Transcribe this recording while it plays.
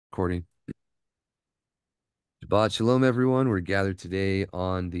Recording. Shabbat Shalom, everyone. We're gathered today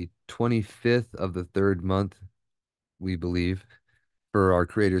on the 25th of the third month, we believe, for our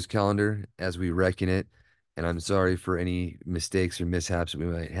Creator's calendar as we reckon it. And I'm sorry for any mistakes or mishaps we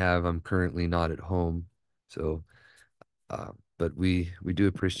might have. I'm currently not at home. So, but we do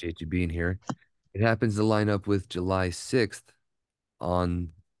appreciate you being here. It happens to line up with July 6th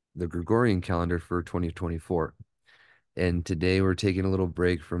on the Gregorian calendar for 2024. And today we're taking a little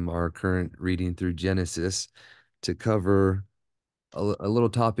break from our current reading through Genesis to cover a little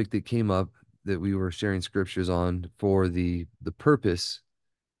topic that came up that we were sharing scriptures on for the purpose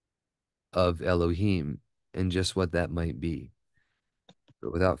of Elohim and just what that might be.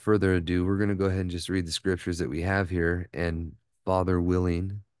 But without further ado, we're going to go ahead and just read the scriptures that we have here, and Father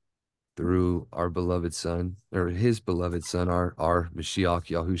willing, through our beloved Son, or his beloved Son, our Mashiach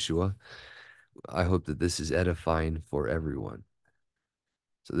Yahushua, I hope that this is edifying for everyone.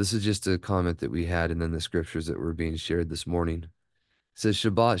 So this is just a comment that we had, and then the scriptures that were being shared this morning. It says,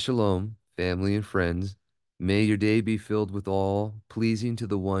 Shabbat Shalom, family and friends. May your day be filled with all pleasing to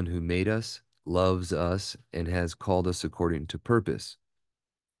the one who made us, loves us, and has called us according to purpose.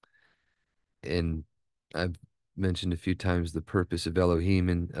 And I've mentioned a few times the purpose of Elohim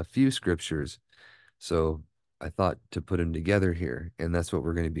in a few scriptures. So I thought to put them together here, and that's what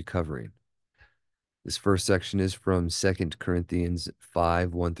we're going to be covering. This first section is from 2 Corinthians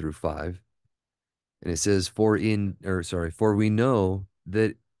 5, 1 through 5. And it says, for we know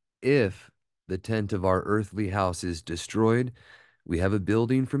that if the tent of our earthly house is destroyed, we have a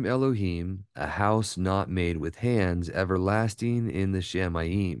building from Elohim, a house not made with hands, everlasting in the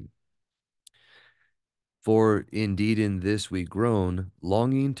Shamayim. For indeed in this we groan,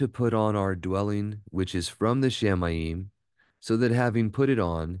 longing to put on our dwelling, which is from the Shamayim, so that having put it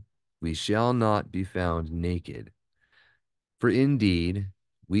on, we shall not be found naked. For indeed,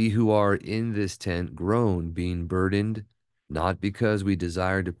 we who are in this tent groan, being burdened, not because we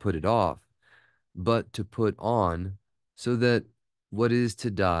desire to put it off, but to put on, so that what is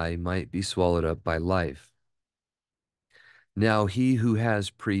to die might be swallowed up by life. Now he who has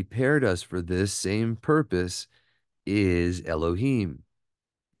prepared us for this same purpose is Elohim,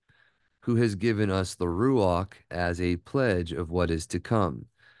 who has given us the Ruach as a pledge of what is to come.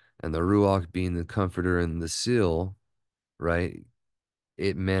 And the Ruach being the comforter and the seal, right?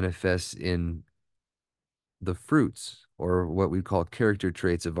 It manifests in the fruits, or what we call character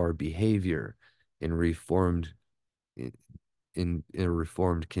traits of our behavior in reformed in a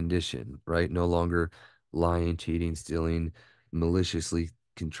reformed condition, right? No longer lying, cheating, stealing, maliciously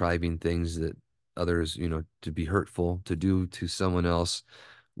contriving things that others, to be hurtful, to do to someone else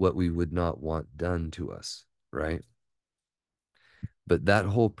what we would not want done to us, right? But that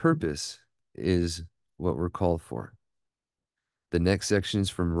whole purpose is what we're called for. The next section is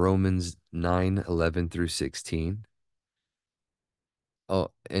from Romans 9:11 through 16. Oh,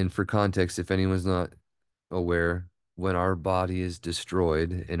 and for context, if anyone's not aware, when our body is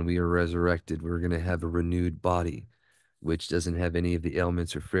destroyed and we are resurrected, we're going to have a renewed body, which doesn't have any of the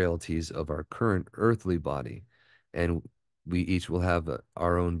ailments or frailties of our current earthly body. And we each will have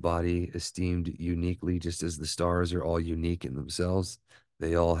our own body esteemed uniquely, just as the stars are all unique in themselves.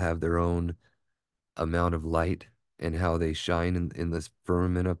 They all have their own amount of light and how they shine in this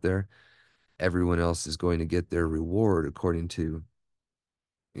firmament up there. Everyone else is going to get their reward according to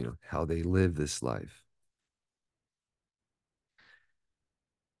how they live this life.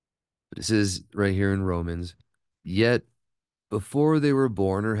 But it says right here in Romans, yet before they were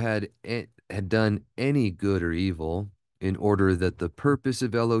born or had done any good or evil, in order that the purpose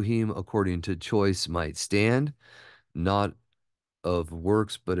of Elohim according to choice might stand, not of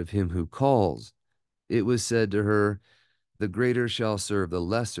works but of him who calls, it was said to her, the greater shall serve the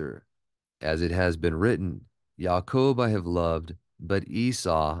lesser, as it has been written, Jacob I have loved, but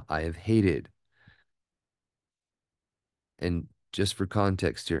Esau I have hated. And just for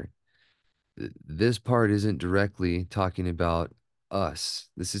context here, this part isn't directly talking about us.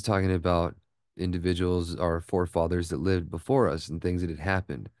 This is talking about individuals, our forefathers that lived before us and things that had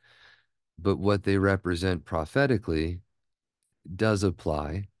happened. But what they represent prophetically does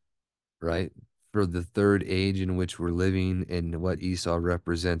apply, right? For the third age in which we're living, and what Esau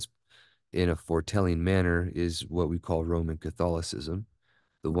represents in a foretelling manner is what we call Roman Catholicism,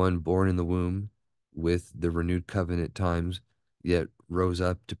 the one born in the womb with the renewed covenant times, yet rose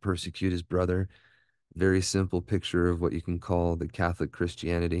up to persecute his brother. Very simple picture of what you can call the Catholic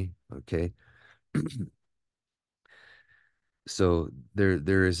Christianity, okay? So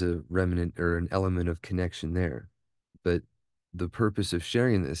there is a remnant or an element of connection there. But the purpose of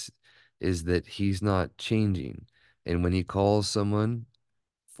sharing this is that he's not changing. And when he calls someone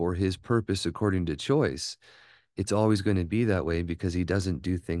for his purpose according to choice, it's always going to be that way because he doesn't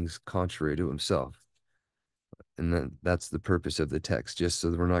do things contrary to himself. And that's the purpose of the text, just so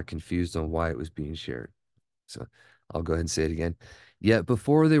that we're not confused on why it was being shared. So I'll go ahead and say it again. Yet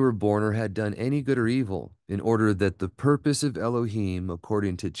before they were born or had done any good or evil, in order that the purpose of Elohim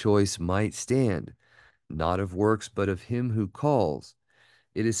according to choice might stand, not of works, but of him who calls,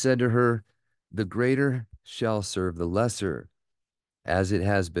 it is said to her, the greater shall serve the lesser, as it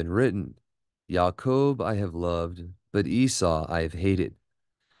has been written, Jacob I have loved, but Esau I have hated.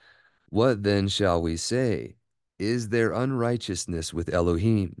 What then shall we say? Is there unrighteousness with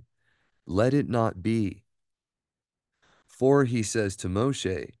Elohim? Let it not be. For he says to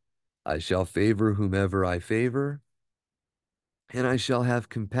Moshe, I shall favor whomever I favor, and I shall have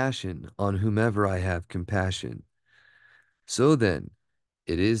compassion on whomever I have compassion. So then,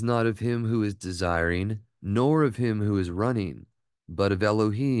 it is not of him who is desiring, nor of him who is running, but of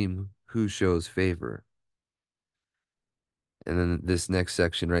Elohim who shows favor. And then this next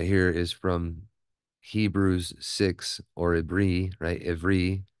section right here is from Hebrews 6, or Ivri, right?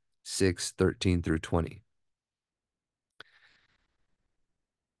 Ivri 6:13 through 20.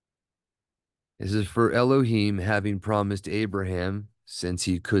 This is for Elohim having promised Abraham, since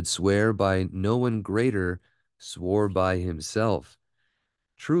he could swear by no one greater, swore by himself.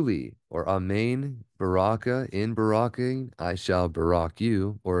 Truly, or Amen, Baraka, in Baraking I shall barak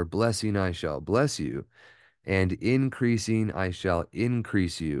you, or blessing I shall bless you, and increasing I shall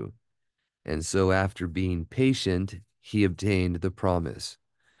increase you. And so after being patient, he obtained the promise.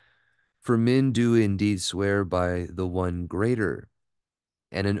 For men do indeed swear by the one greater,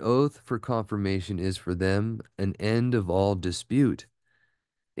 and an oath for confirmation is for them an end of all dispute.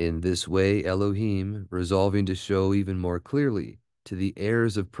 In this way, Elohim, resolving to show even more clearly to the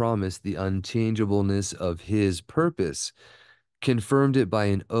heirs of promise the unchangeableness of his purpose, confirmed it by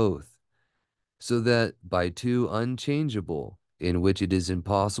an oath, so that by two unchangeable, in which it is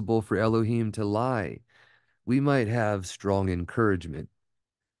impossible for Elohim to lie, we might have strong encouragement.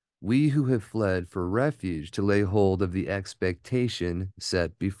 We who have fled for refuge to lay hold of the expectation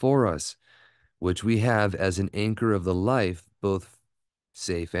set before us, which we have as an anchor of the life, both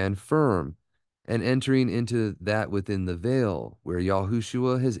safe and firm, and entering into that within the veil, where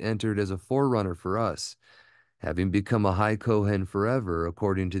Yahushua has entered as a forerunner for us, having become a high Kohen forever,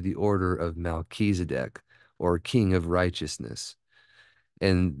 according to the order of Melchizedek, or King of Righteousness.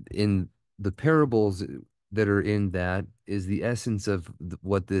 And in the parables that are in that is the essence of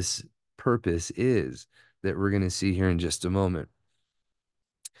what this purpose is that we're going to see here in just a moment.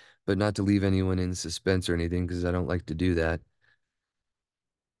 But not to leave anyone in suspense or anything, because I don't like to do that.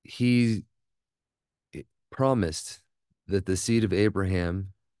 He promised that the seed of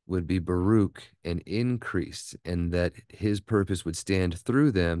Abraham would be Baruch and increased, and that his purpose would stand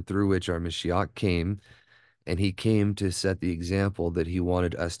through them, through which our Mashiach came. And he came to set the example that he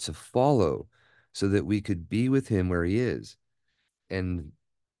wanted us to follow so that we could be with him where he is. And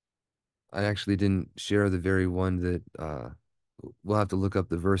I actually didn't share the very one that we'll have to look up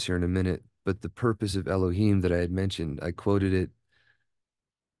the verse here in a minute, but the purpose of Elohim that I had mentioned, I quoted it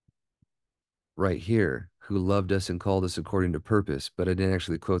right here, who loved us and called us according to purpose, but I didn't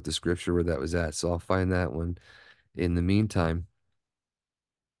actually quote the scripture where that was at. So I'll find that one in the meantime.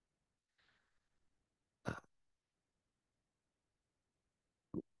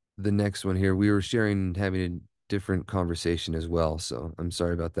 The next one here, we were sharing and having a different conversation as well. So I'm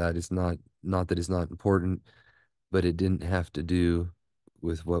sorry about that. It's not that it's not important, but it didn't have to do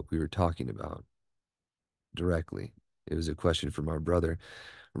with what we were talking about directly. It was a question from our brother.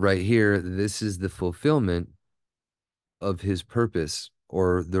 Right here, this is the fulfillment of his purpose,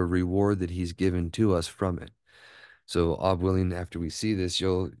 or the reward that he's given to us from it. So, Ob willing, after we see this,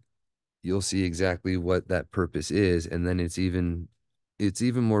 you'll see exactly what that purpose is, and then it's even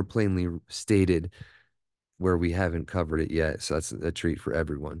more plainly stated where we haven't covered it yet. So that's a treat for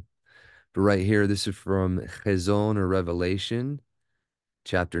everyone. But right here, this is from Chezon, or Revelation,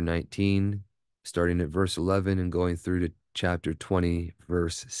 chapter 19, starting at verse 11 and going through to chapter 20,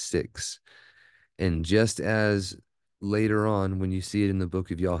 verse 6. And just as later on, when you see it in the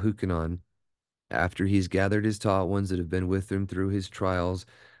book of Yahuchanan, after he's gathered his taught ones that have been with him through his trials,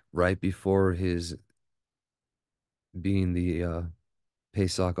 right before his being the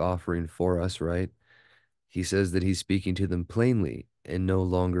Pesach offering for us, right? He says that he's speaking to them plainly and no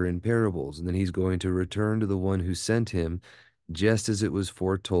longer in parables. And then he's going to return to the one who sent him, just as it was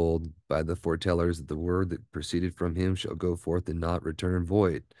foretold by the foretellers, that the word that proceeded from him shall go forth and not return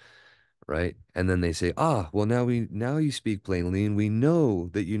void. Right? And then they say, well, now you speak plainly, and we know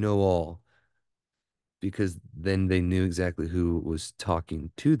that you know all. because then they knew exactly who was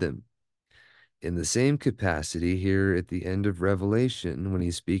talking to them. In the same capacity, here at the end of Revelation, when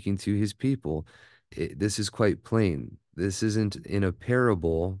he's speaking to his people, this is quite plain. This isn't in a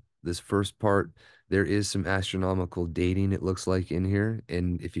parable. This first part, there is some astronomical dating, it looks like, in here.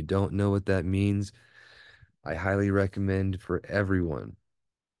 And if you don't know what that means, I highly recommend for everyone,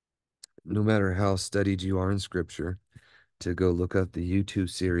 no matter how studied you are in scripture, to go look up the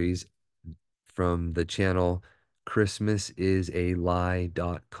YouTube series from the channel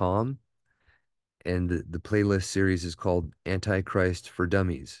christmasisAlie.com. And the playlist series is called Antichrist for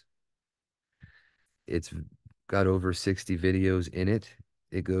Dummies. It's got over 60 videos in it.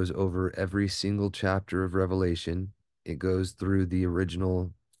 It goes over every single chapter of Revelation. It goes through the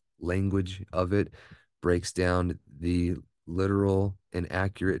original language of it, breaks down the literal and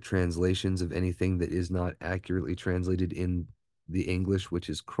accurate translations of anything that is not accurately translated in the English, which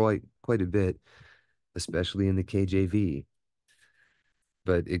is quite a bit, especially in the KJV.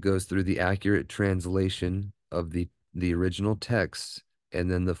 But it goes through the accurate translation of the original text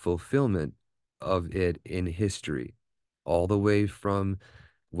and then the fulfillment of it in history, all the way from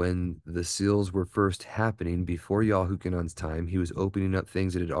when the seals were first happening before Yahukunan's time. He was opening up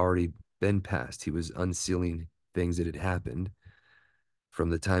things that had already been passed. He was unsealing things that had happened from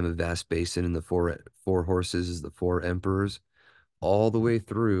the time of Vespasian and the four horses, the four emperors, all the way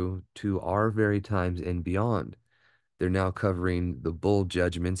through to our very times and beyond. They're now covering the bull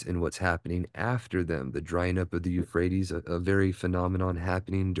judgments and what's happening after them, the drying up of the Euphrates, a very phenomenon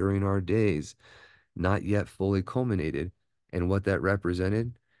happening during our days, not yet fully culminated. And what that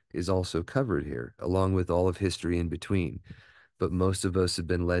represented is also covered here, along with all of history in between. But most of us have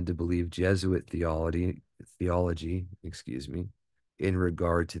been led to believe Jesuit theology, excuse me, in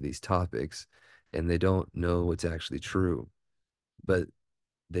regard to these topics, and they don't know what's actually true. But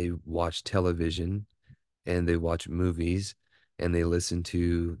they watch television and they watch movies and they listen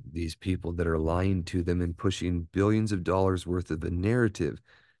to these people that are lying to them and pushing billions of dollars worth of a narrative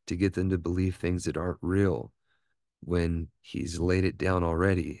to get them to believe things that aren't real when he's laid it down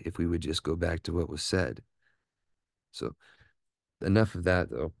already, if we would just go back to what was said. So enough of that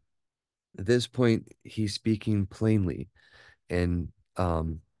though. At this point, he's speaking plainly, and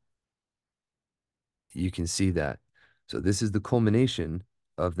you can see that. So this is the culmination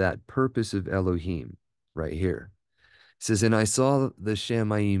of that purpose of Elohim right here. It says, and I saw the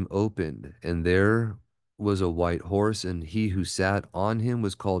Shamayim opened, and there was a white horse, and he who sat on him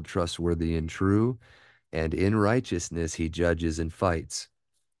was called trustworthy and true, and in righteousness he judges and fights.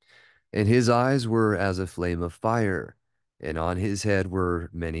 And his eyes were as a flame of fire, and on his head were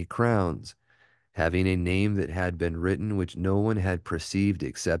many crowns, having a name that had been written which no one had perceived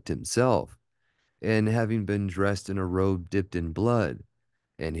except himself, and having been dressed in a robe dipped in blood,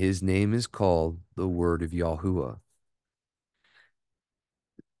 and his name is called the Word of Yahuwah.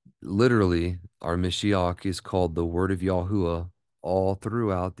 Literally, our Mashiach is called the Word of Yahuwah all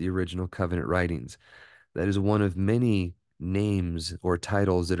throughout the original covenant writings. That is one of many names or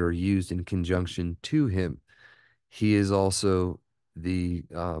titles that are used in conjunction to him. He is also the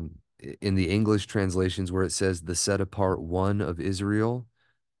in the English translations where it says the set apart one of Israel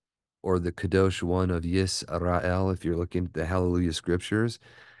or the Kadosh one of Yisrael. If you're looking at the Hallelujah scriptures,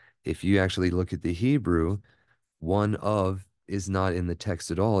 if you actually look at the Hebrew, one of is not in the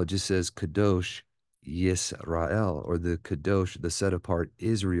text at all. It just says Kadosh Yisrael, or the Kadosh, the set apart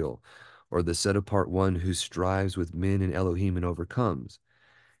Israel, or the set apart one who strives with men and Elohim and overcomes.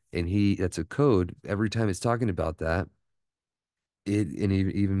 And that's a code. Every time it's talking about that, and he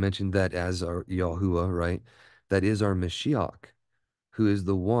even mentioned that as our Yahuwah, right? That is our Mashiach, who is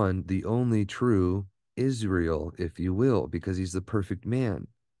the one, the only true Israel, if you will, because he's the perfect man.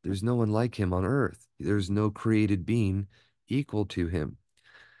 There's no one like him on earth. There's no created being equal to him.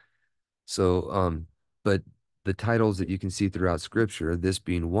 So, but the titles that you can see throughout scripture, this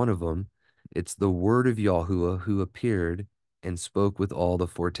being one of them, it's the word of Yahuwah who appeared and spoke with all the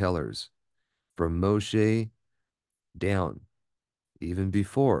foretellers from Moshe down, even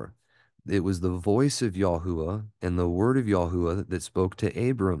before. It was the voice of Yahuwah and the word of Yahuwah that spoke to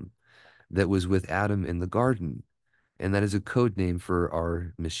Abram, that was with Adam in the garden. And that is a code name for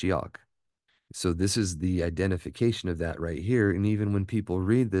our Mashiach. So this is the identification of that right here. And even when people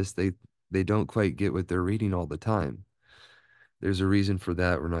read this, they don't quite get what they're reading all the time. There's a reason for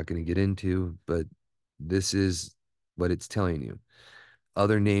that we're not going to get into, but this is what it's telling you.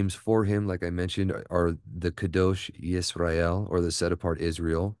 Other names for him, like I mentioned, are the Kadosh Yisrael, or the set apart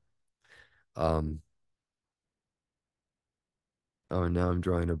Israel. Um, oh, now I'm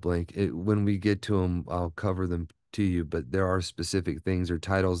drawing a blank. When we get to them, I'll cover them to you, but there are specific things or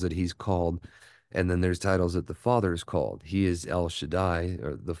titles that he's called And then there's titles that the Father is called. He is El Shaddai,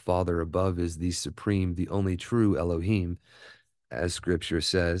 or the Father above is the supreme, the only true Elohim, as scripture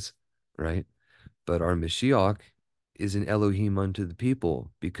says, right? But our Mashiach is an Elohim unto the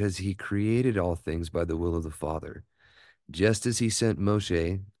people because he created all things by the will of the Father, just as he sent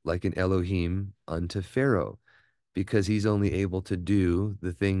Moshe like an Elohim unto Pharaoh, because he's only able to do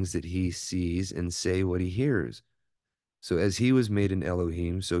the things that he sees and say what he hears. So as he was made an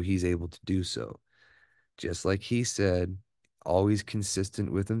Elohim, so he's able to do so. Just like he said, always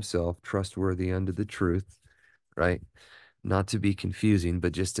consistent with himself, trustworthy unto the truth, right? Not to be confusing,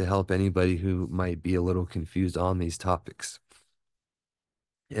 but just to help anybody who might be a little confused on these topics.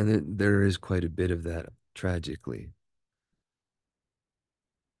 And there is quite a bit of that, tragically.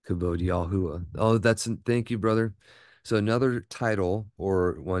 Kavod Yahuwah. Oh, thank you, brother. So another title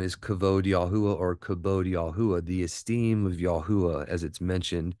or one is Kavod Yahuwah or Kabod Yahuwah, the esteem of Yahuwah, as it's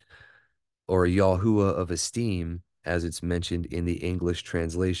mentioned, or Yahuwah of esteem, as it's mentioned in the English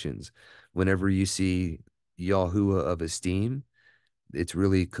translations. Whenever you see Yahuwah of esteem, it's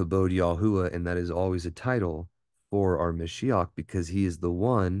really Kabod Yahuwah, and that is always a title for our Mashiach because he is the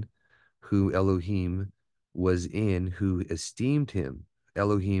one who Elohim was in, who esteemed him.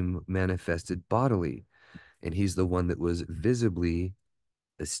 Elohim manifested bodily, and he's the one that was visibly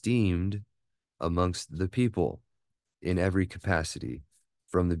esteemed amongst the people in every capacity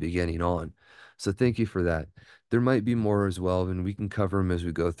from the beginning on. So thank you for that. There might be more as well, and we can cover them as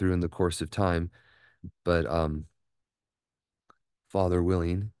we go through in the course of time. But Father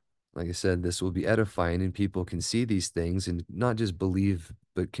willing, like I said, this will be edifying and people can see these things and not just believe,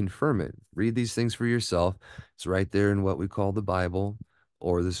 but confirm it. Read these things for yourself. It's right there in what we call the Bible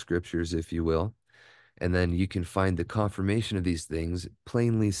or the scriptures, if you will. And then you can find the confirmation of these things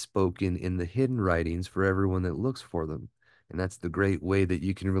plainly spoken in the hidden writings for everyone that looks for them. And that's the great way that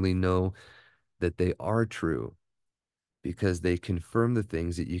you can really know that they are true because they confirm the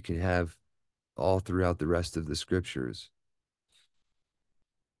things that you can have all throughout the rest of the scriptures.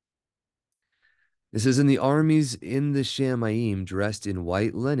 This is in the armies in the Shamayim, dressed in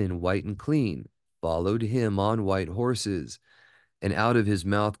white linen, white and clean, followed him on white horses, and out of his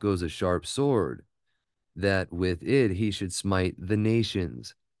mouth goes a sharp sword, that with it he should smite the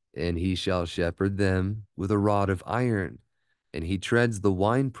nations, and he shall shepherd them with a rod of iron, and he treads the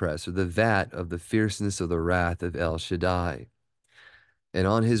winepress or the vat of the fierceness of the wrath of El Shaddai. And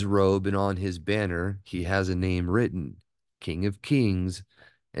on his robe and on his banner he has a name written, King of Kings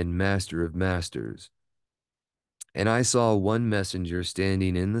and Master of Masters. And I saw one messenger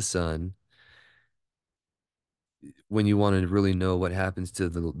standing in the sun. When you want to really know what happens to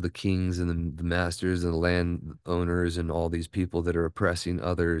the kings and the masters and the landowners and all these people that are oppressing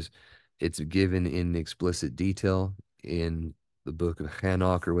others, it's given in explicit detail in the book of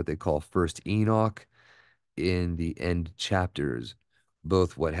Hanok, or what they call First Enoch, in the end chapters,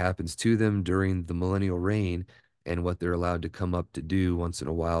 both what happens to them during the millennial reign and what they're allowed to come up to do once in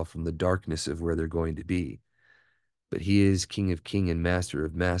a while from the darkness of where they're going to be. But he is King of Kings and Master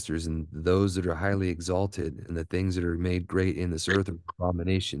of Masters, and those that are highly exalted and the things that are made great in this earth are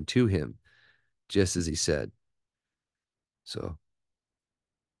abomination to him, just as he said. So,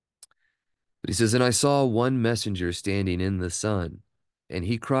 but he says, and I saw one messenger standing in the sun, and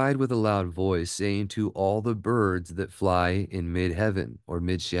he cried with a loud voice, saying to all the birds that fly in mid heaven or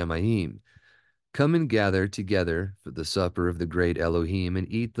mid Shamayim, come and gather together for the supper of the great Elohim,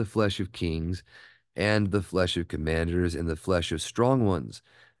 and eat the flesh of kings and the flesh of commanders, and the flesh of strong ones,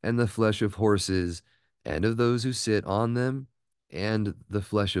 and the flesh of horses, and of those who sit on them, and the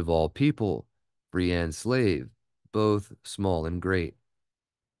flesh of all people, free and slave, both small and great.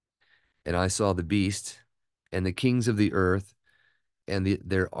 And I saw the beast, and the kings of the earth, and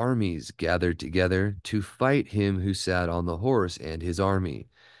their armies gathered together to fight him who sat on the horse and his army.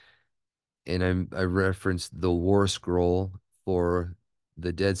 And I referenced the war scroll for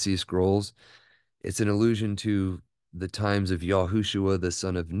the Dead Sea Scrolls. It's an allusion to the times of Yahushua, the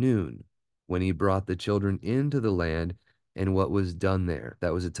son of Nun, when he brought the children into the land and what was done there.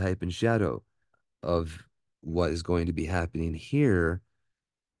 That was a type and shadow of what is going to be happening here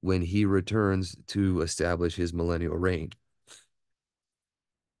when he returns to establish his millennial reign.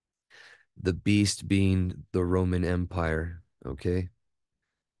 The beast being the Roman Empire, okay?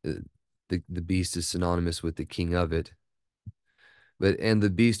 The beast is synonymous with the king of it. And the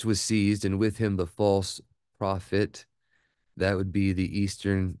beast was seized, and with him the false prophet. That would be the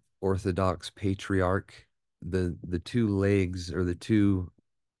Eastern Orthodox Patriarch. The two legs, or the two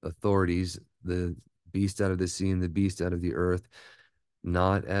authorities, the beast out of the sea and the beast out of the earth,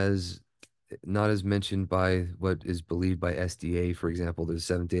 not as mentioned by what is believed by SDA, for example, the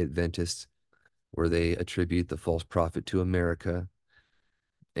Seventh-day Adventists. where they attribute the false prophet to America.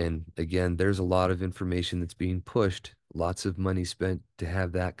 And again, there's a lot of information that's being pushed, lots of money spent to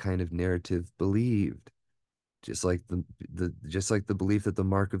have that kind of narrative believed. Just like the belief that the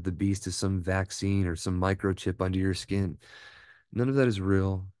mark of the beast is some vaccine or some microchip under your skin. None of that is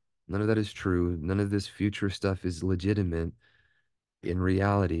real. None of that is true. None of this future stuff is legitimate. In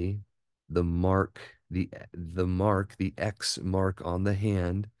reality, the mark, the X mark on the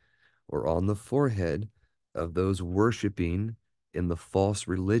hand or on the forehead of those worshiping in the false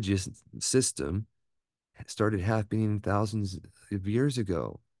religious system started happening thousands of years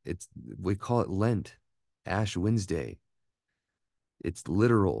ago. We call it Lent, Ash Wednesday. It's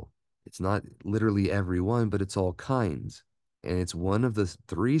literal. It's not literally everyone, but it's all kinds. And it's one of the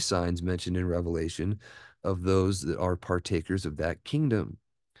three signs mentioned in Revelation of those that are partakers of that kingdom.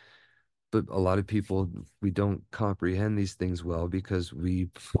 But a lot of people, we don't comprehend these things well because we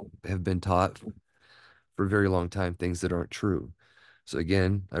have been taught for a very long time things that aren't true. So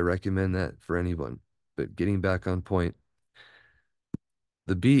again, I recommend that for anyone. But getting back on point,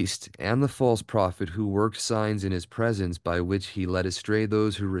 the beast and the false prophet who worked signs in his presence by which he led astray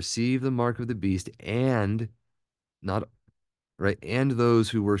those who receive the mark of the beast and not right and those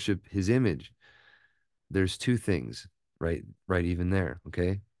who worship his image. There's two things, right even there,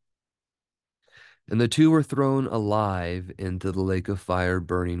 okay? And the two were thrown alive into the lake of fire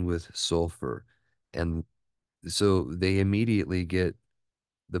burning with sulfur. And so they immediately get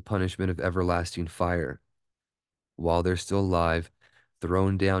the punishment of everlasting fire while they're still alive,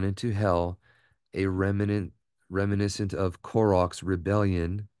 thrown down into hell, a reminiscent of Korach's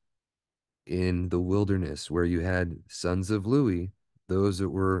rebellion in the wilderness, where you had sons of Louis, those that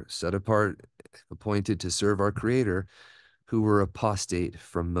were set apart, appointed to serve our Creator, who were apostate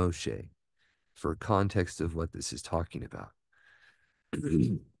from Moshe. For context of what this is talking about,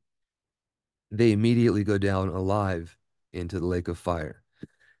 they immediately go down alive into the lake of fire.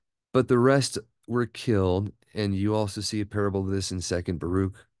 But the rest were killed, and you also see a parable of this in Second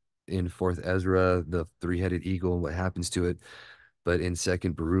Baruch, in Fourth Ezra, the three-headed eagle and what happens to it. But in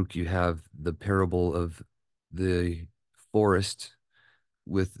Second Baruch, you have the parable of the forest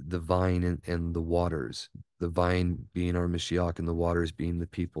with the vine and the waters. The vine being our Mashiach, and the waters being the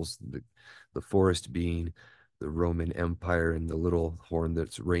peoples, the forest being the Roman Empire and the little horn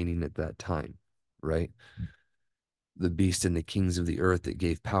that's reigning at that time, right? The beast and the kings of the earth that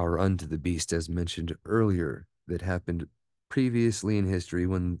gave power unto the beast, as mentioned earlier, that happened previously in history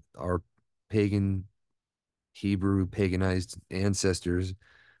when our pagan, Hebrew, paganized ancestors,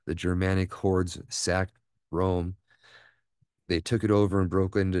 the Germanic hordes, sacked Rome. They took it over and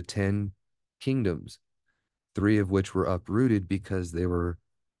broke into 10 kingdoms, three of which were uprooted because they were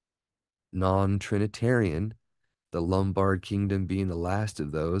non-Trinitarian, the Lombard kingdom being the last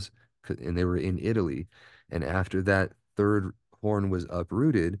of those, and they were in Italy. And after that third horn was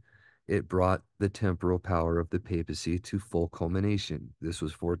uprooted, it brought the temporal power of the papacy to full culmination. This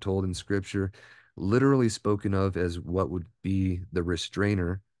was foretold in scripture, literally spoken of as what would be the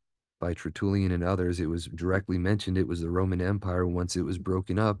restrainer by Tertullian and others. It was directly mentioned it was the Roman Empire. Once it was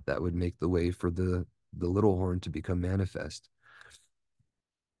broken up, that would make the way for the little horn to become manifest.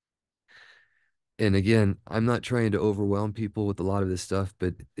 And again, I'm not trying to overwhelm people with a lot of this stuff,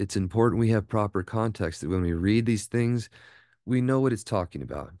 but it's important we have proper context, that when we read these things, we know what it's talking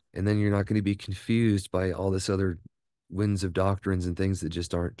about. And then you're not going to be confused by all this other winds of doctrines and things that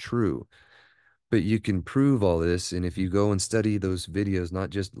just aren't true. But you can prove all this, and if you go and study those videos,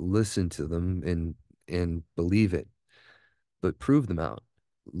 not just listen to them and believe it, but prove them out.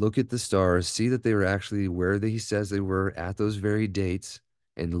 Look at the stars, see that they were actually where he says they were at those very dates,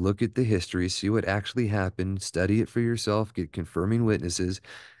 and look at the history, see what actually happened, study it for yourself, get confirming witnesses,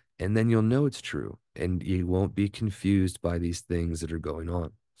 and then you'll know it's true, and you won't be confused by these things that are going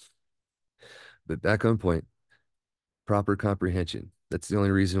on. But back on point, proper comprehension. That's the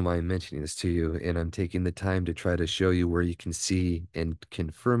only reason why I'm mentioning this to you, and I'm taking the time to try to show you where you can see and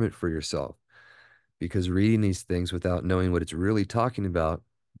confirm it for yourself. Because reading these things without knowing what it's really talking about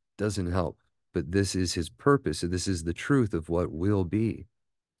doesn't help. But this is his purpose. And this is the truth of what will be.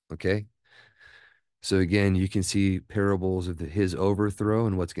 Okay. So again, you can see parables of his overthrow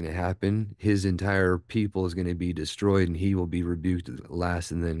and what's going to happen. His entire people is going to be destroyed and he will be rebuked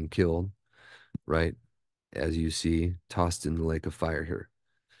last and then killed, right? As you see, tossed in the lake of fire here.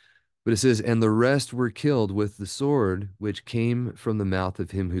 But it says, and the rest were killed with the sword which came from the mouth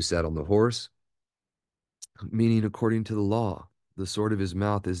of him who sat on the horse, meaning according to the law. The sword of his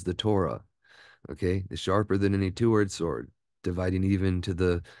mouth is the Torah. Okay, it's sharper than any two-edged sword, dividing even to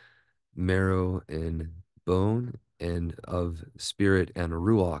the marrow and bone, and of spirit and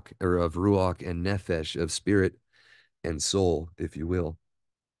ruach, or of ruach and nefesh, of spirit and soul, if you will.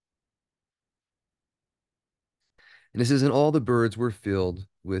 And it says, and all the birds were filled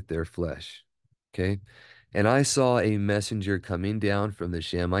with their flesh. Okay. And I saw a messenger coming down from the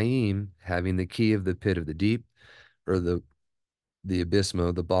Shamayim, having the key of the pit of the deep, or the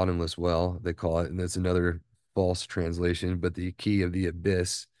abysmo, the bottomless well, they call it. And that's another false translation, but the key of the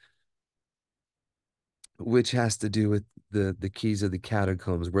abyss, which has to do with the keys of the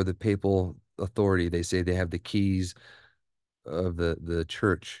catacombs, where the papal authority, they say they have the keys of the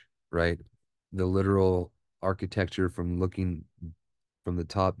church, right? The literal architecture from looking from the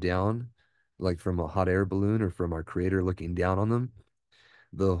top down, like from a hot air balloon or from our creator looking down on them.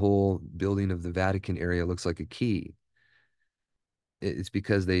 The whole building of the Vatican area looks like a key. It's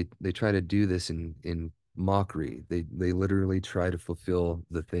because they try to do this in mockery. They literally try to fulfill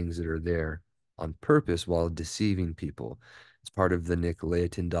the things that are there on purpose while deceiving people. It's part of the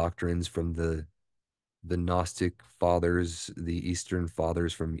Nicolaitan doctrines from the Gnostic fathers, the Eastern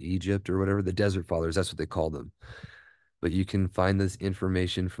fathers from Egypt or whatever, the desert fathers, that's what they call them. But you can find this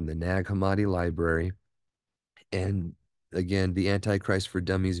information from the Nag Hammadi library. And again, the Antichrist for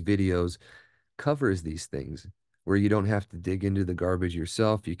Dummies videos covers these things where you don't have to dig into the garbage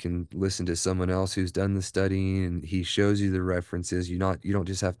yourself. You can listen to someone else who's done the studying and he shows you the references. You don't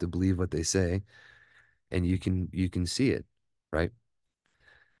just have to believe what they say, and you can see it, right?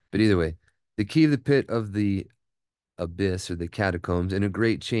 But either way, the key of the pit of the abyss or the catacombs and a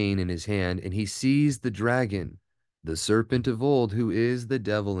great chain in his hand, and he seized the dragon, the serpent of old, who is the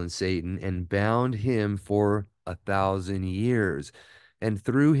devil and Satan, and bound him for 1,000 years, and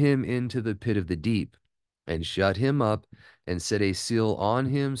threw him into the pit of the deep, and shut him up, and set a seal on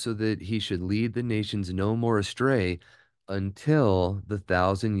him, so that he should lead the nations no more astray until the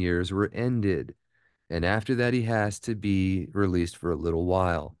 1,000 years were ended. And after that, he has to be released for a little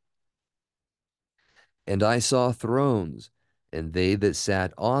while. And I saw thrones, and they that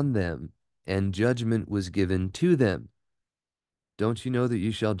sat on them, and judgment was given to them. Don't you know that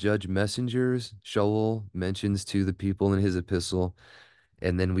you shall judge messengers? Shaul mentions to the people in his epistle.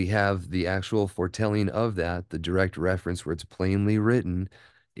 And then we have the actual foretelling of that, the direct reference where it's plainly written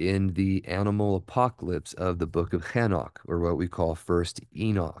in the animal apocalypse of the book of Enoch, or what we call First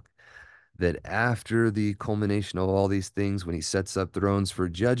Enoch, that after the culmination of all these things, when he sets up thrones for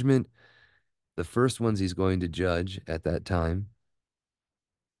judgment, the first ones he's going to judge at that time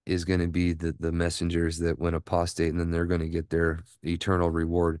is going to be the messengers that went apostate, and then they're going to get their eternal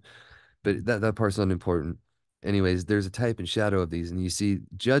reward. But that part's not important. Anyways, there's a type and shadow of these, and you see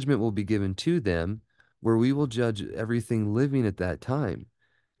judgment will be given to them, where we will judge everything living at that time.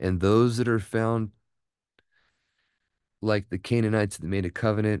 And those that are found, like the Canaanites that made a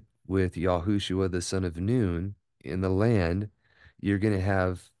covenant with Yahushua, the son of Nun, in the land, you're going to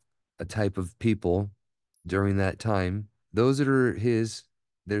have a type of people during that time. Those that are his,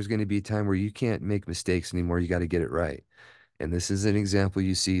 there's going to be a time where you can't make mistakes anymore. You got to get it right. And this is an example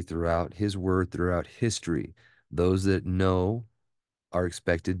you see throughout his word, throughout history. Those that know are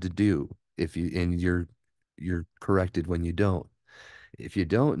expected to do. If you and you're corrected when you don't. If you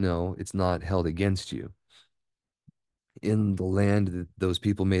don't know, it's not held against you. In the land that those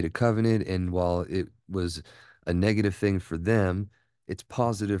people made a covenant, and while it was a negative thing for them, it's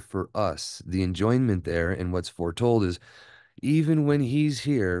positive for us. The enjoyment there and what's foretold is even when he's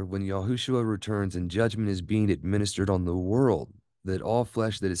here, when Yahushua returns and judgment is being administered on the world, that all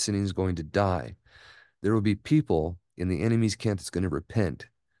flesh that is sinning is going to die, there will be people in the enemy's camp that's going to repent.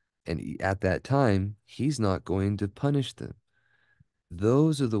 And at that time, he's not going to punish them.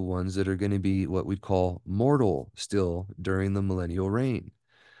 Those are the ones that are going to be what we'd call mortal still during the millennial reign.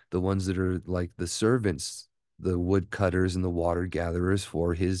 The ones that are like the servants, the woodcutters and the water gatherers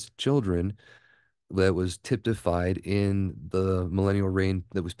for his children, that was typified in the millennial reign,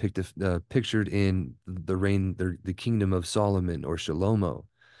 that was pictured in the reign, the kingdom of Solomon or Shalomo,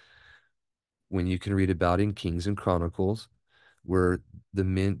 when you can read about in Kings and Chronicles, where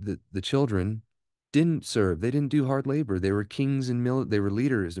the children didn't serve, they didn't do hard labor, they were kings and they were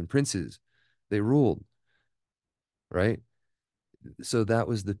leaders and princes, they ruled, right? So that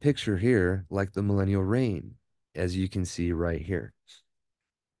was the picture here, like the millennial reign, as you can see right here.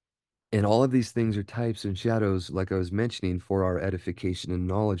 And all of these things are types and shadows, like I was mentioning, for our edification and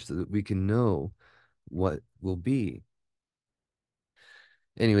knowledge, so that we can know what will be.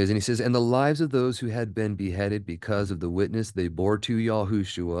 Anyways, and he says, and the lives of those who had been beheaded because of the witness they bore to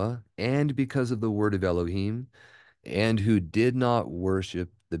Yahushua, and because of the word of Elohim, and who did not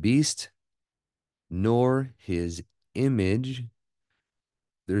worship the beast, nor his image.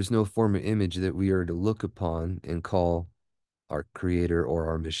 There's no form of image that we are to look upon and call our creator or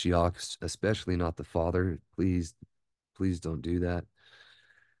our Mashiach, especially not the Father. Please, please don't do that.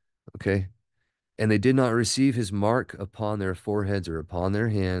 Okay. And they did not receive his mark upon their foreheads or upon their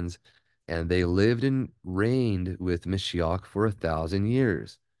hands, and they lived and reigned with Mashiach for 1,000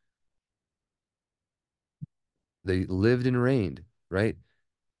 years. They lived and reigned, right?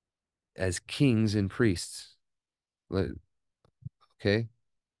 As kings and priests. Okay.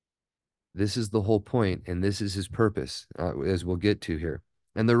 This is the whole point, and this is his purpose, as we'll get to here.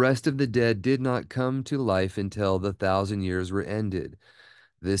 And the rest of the dead did not come to life until the 1,000 years were ended.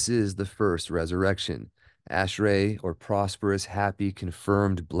 This is the first resurrection. Ashrei, or prosperous, happy,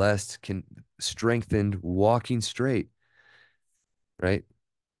 confirmed, blessed, strengthened, walking straight, right?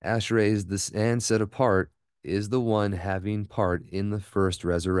 Ashrei is this, and set apart is the one having part in the first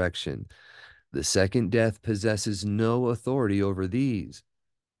resurrection. The second death possesses no authority over these,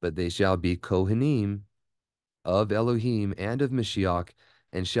 but they shall be Kohanim of Elohim and of Mashiach,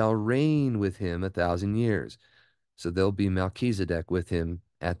 and shall reign with him 1,000 years. So there'll be Melchizedek with him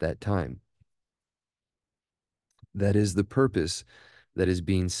at that time. That is the purpose that is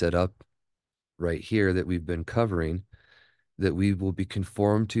being set up right here that we've been covering, that we will be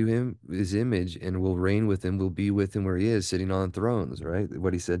conformed to him, his image, and will reign with him, will be with him where he is, sitting on thrones, right?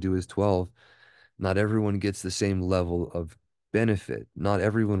 What he said to his 12. Not everyone gets the same level of benefit. Not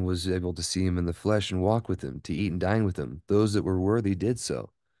everyone was able to see him in the flesh and walk with him, to eat and dine with him. Those that were worthy did so.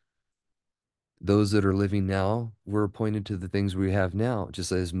 Those that are living now were appointed to the things we have now,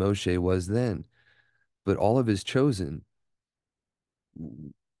 just as Moshe was then. But all of his chosen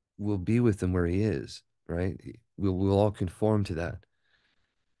will be with him where he is, right? We'll all conform to that.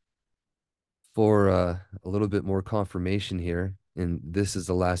 For a little bit more confirmation here, and this is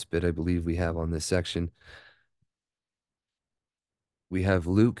the last bit I believe we have on this section, we have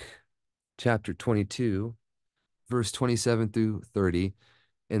Luke chapter 22, verse 27 through 30.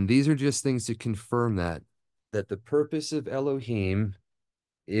 And these are just things to confirm that the purpose of Elohim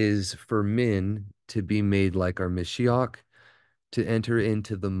is for men to be made like our Mashiach, to enter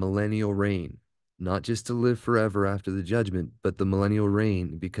into the millennial reign, not just to live forever after the judgment, but the millennial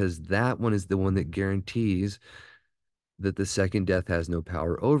reign, because that one is the one that guarantees that the second death has no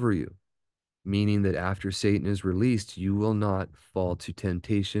power over you, meaning that after Satan is released, you will not fall to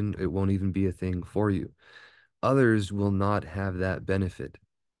temptation. It won't even be a thing for you. Others will not have that benefit,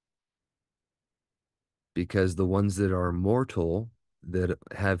 because the ones that are mortal, that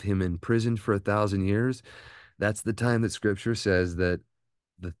have him imprisoned for 1,000 years, that's the time that scripture says that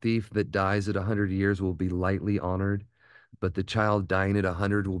the thief that dies at 100 years will be lightly honored, but the child dying at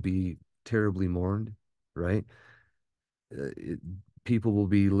 100 will be terribly mourned, right? It, people will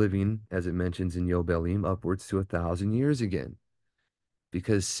be living, as it mentions in Yobelim, upwards to 1,000 years again,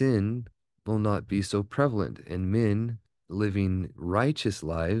 because sin will not be so prevalent, and men living righteous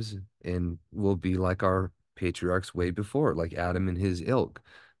lives and will be like our patriarchs way before, like Adam and his ilk.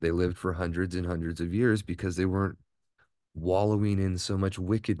 They lived for hundreds and hundreds of years because they weren't wallowing in so much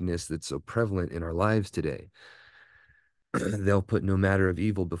wickedness that's so prevalent in our lives today. They'll put no matter of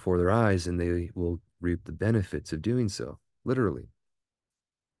evil before their eyes, and they will reap the benefits of doing so, literally.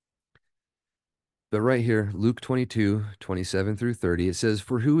 But right here, Luke 22, 27 through 30, it says,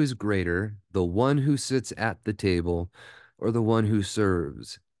 "For who is greater, the one who sits at the table or the one who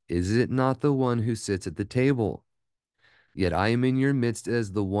serves? Is it not the one who sits at the table? Yet I am in your midst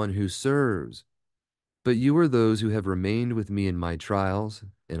as the one who serves. But you are those who have remained with me in my trials,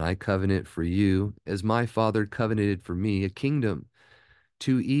 and I covenant for you, as my Father covenanted for me, a kingdom,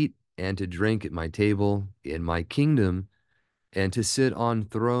 to eat and to drink at my table in my kingdom, and to sit on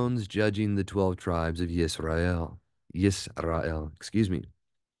thrones judging the 12 tribes of Yisrael. Yisrael, excuse me.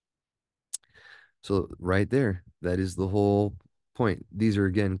 So right there, that is the whole point. These are,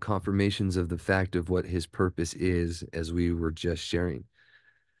 again, confirmations of the fact of what his purpose is, as we were just sharing.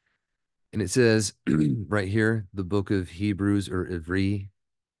 And it says right here, the book of Hebrews, or Ivrit,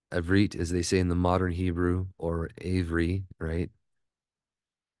 as they say in the modern Hebrew, or Avery, right?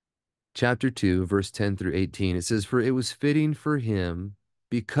 Chapter 2, verse 10 through 18, it says, "For it was fitting for him,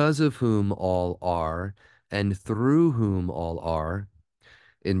 because of whom all are, and through whom all are,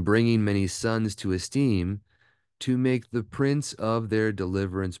 in bringing many sons to esteem, to make the prince of their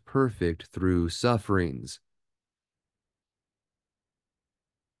deliverance perfect through sufferings."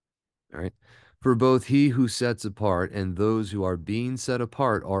 All right. "For both he who sets apart and those who are being set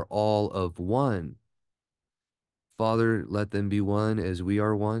apart are all of one. Father, let them be one as we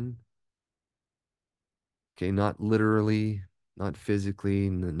are one." Okay, not literally, not physically,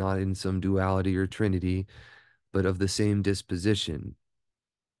 not in some duality or trinity, but of the same disposition.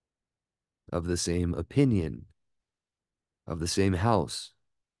 of the same opinion, of the same house,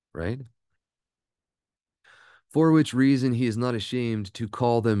 right? For which reason he is not ashamed to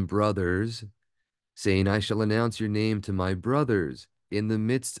call them brothers, saying, I shall announce your name to my brothers. In the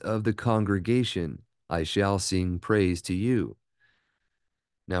midst of the congregation, I shall sing praise to you.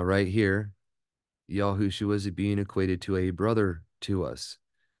 Now, right here, Yahushua is being equated to a brother to us,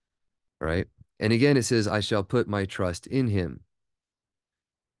 right? And again, it says, I shall put my trust in him.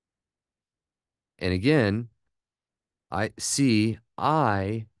 And again, I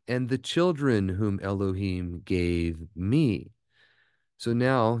and the children whom Elohim gave me. So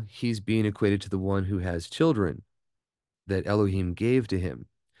now he's being equated to the one who has children that Elohim gave to him.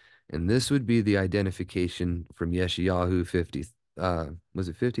 And this would be the identification from Yeshayahu 50, was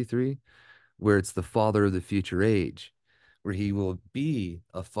it 53? Where it's the father of the future age, where he will be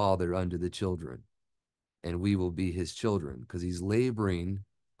a father unto the children, and we will be his children, because he's laboring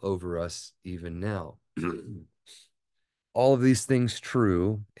over us even now. All of these things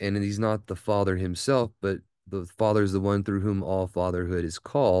true, and he's not the father himself, but the father is the one through whom all fatherhood is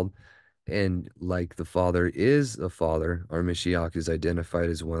called. And like the father is a father, our Mashiach is identified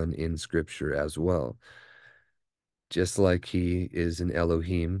as one in scripture as well. Just like he is an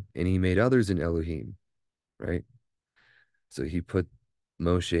Elohim, and he made others an Elohim, right? So he put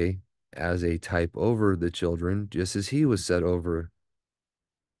Moshe as a type over the children, just as he was set over.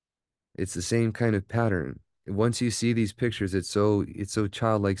 It's the same kind of pattern. Once you see these pictures, it's so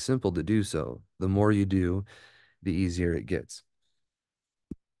childlike simple to do so. The more you do, the easier it gets.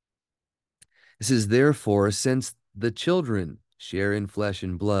 It says, therefore, since the children share in flesh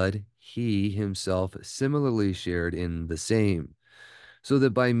and blood, he himself similarly shared in the same, so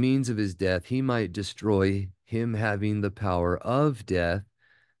that by means of his death he might destroy him having the power of death,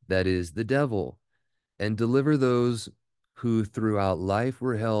 that is, the devil, and deliver those who throughout life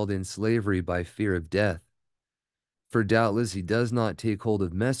were held in slavery by fear of death. For doubtless he does not take hold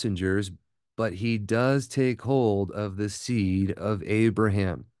of messengers, but he does take hold of the seed of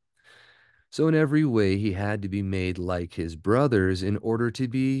Abraham. So in every way he had to be made like his brothers in order to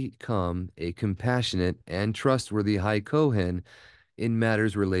become a compassionate and trustworthy high Kohen in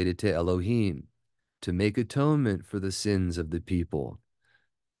matters related to Elohim, to make atonement for the sins of the people.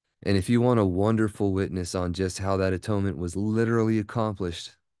 And if you want a wonderful witness on just how that atonement was literally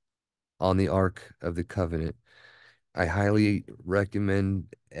accomplished on the Ark of the Covenant, I highly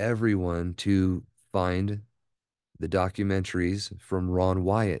recommend everyone to find the documentaries from Ron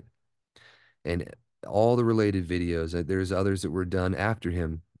Wyatt and all the related videos. There's others that were done after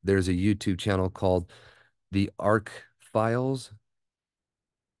him. There's a YouTube channel called The Ark Files,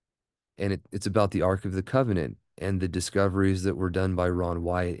 and it's about the Ark of the Covenant and the discoveries that were done by Ron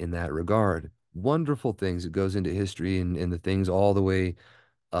Wyatt in that regard. Wonderful things. It goes into history and the things all the way,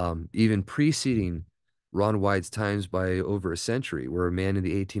 even preceding Ron Wyatt's times by over a century, where a man in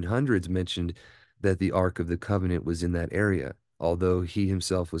the 1800s mentioned that the Ark of the Covenant was in that area, although he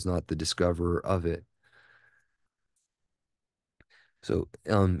himself was not the discoverer of it. So,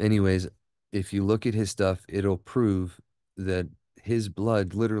 anyways, if you look at his stuff, it'll prove that his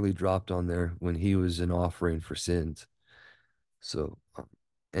blood literally dropped on there when he was an offering for sins. So,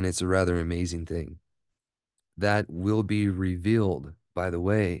 and it's a rather amazing thing. That will be revealed, by the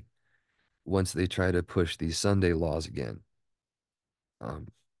way, once they try to push these Sunday laws again. Um,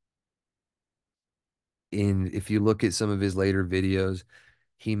 if you look at some of his later videos,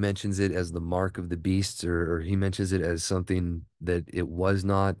 he mentions it as the mark of the beasts, or he mentions it as something that it was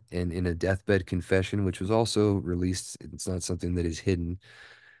not. And in a deathbed confession, which was also released, it's not something that is hidden.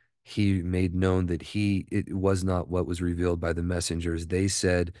 He made known that it was not what was revealed by the messengers. They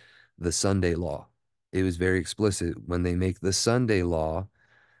said the Sunday law. It was very explicit. When they make the Sunday law,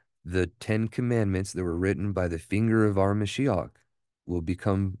 the 10 commandments that were written by the finger of our Mashiach will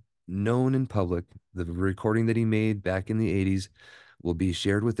become known in public. The recording that he made back in the 80s will be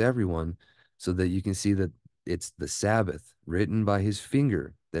shared with everyone, so that you can see that it's the Sabbath written by his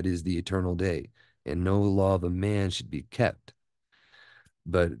finger that is the eternal day, and no law of a man should be kept.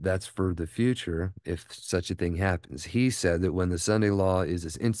 But that's for the future if such a thing happens. He said that when the Sunday law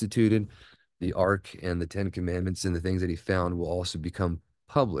is instituted, the Ark and the 10 Commandments and the things that he found will also become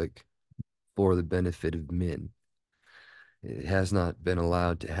public for the benefit of men. It has not been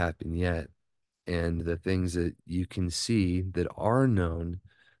allowed to happen yet. And the things that you can see that are known,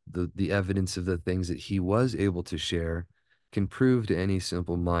 the evidence of the things that he was able to share, can prove to any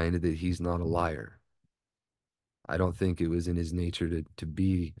simple mind that he's not a liar. I don't think it was in his nature to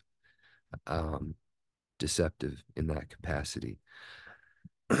be um, deceptive in that capacity.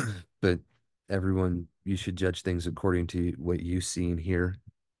 But everyone, you should judge things according to what you see and hear.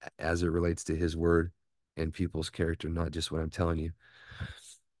 as it relates to his word and people's character, not just what I'm telling you.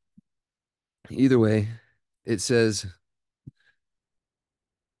 Either way, it says,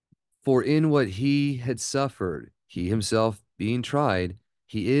 for in what he had suffered, he himself being tried,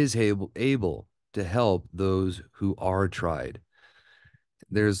 he is able to help those who are tried.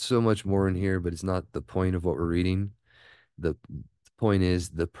 There's so much more in here, but it's not the point of what we're reading. The point is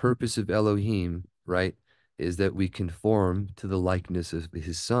the purpose of Elohim, right, is that we conform to the likeness of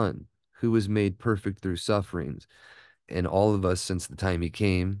his son, who was made perfect through sufferings. And all of us, since the time he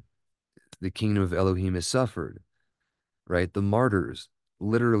came, the kingdom of Elohim has suffered, right? The martyrs,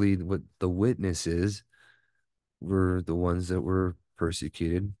 literally what the witnesses were, the ones that were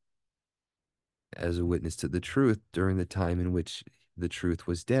persecuted as a witness to the truth during the time in which the truth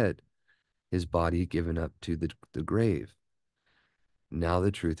was dead, his body given up to the grave. Now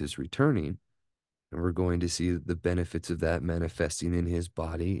the truth is returning, and we're going to see the benefits of that manifesting in his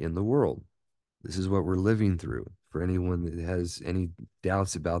body in the world. This is what we're living through. For anyone that has any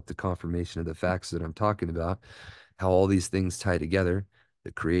doubts about the confirmation of the facts that I'm talking about, how all these things tie together,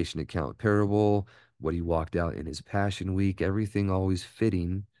 the creation account parable, what he walked out in his Passion Week, everything always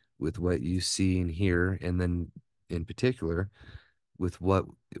fitting with what you see and hear, and then in particular with what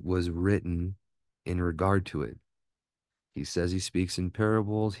was written in regard to it. He says he speaks in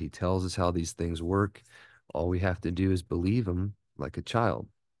parables. He tells us how these things work. All we have to do is believe him like a child,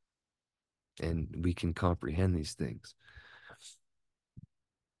 and we can comprehend these things.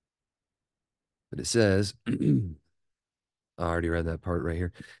 But it says, I already read that part right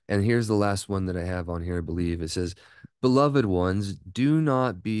here. And here's the last one that I have on here, I believe. It says, beloved ones, do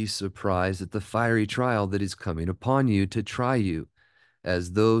not be surprised at the fiery trial that is coming upon you to try you,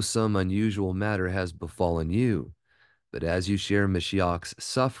 as though some unusual matter has befallen you. But as you share Mashiach's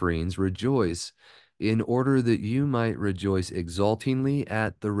sufferings, rejoice, in order that you might rejoice exultingly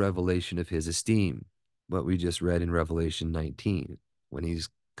at the revelation of his esteem. What we just read in Revelation 19, when he's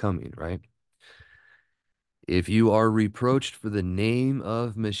coming, right? If you are reproached for the name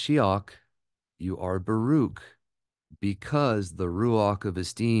of Mashiach, you are Baruch, because the Ruach of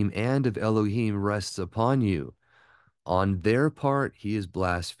esteem and of Elohim rests upon you. On their part, he is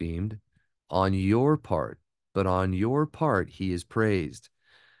blasphemed. On your part, but on your part, he is praised.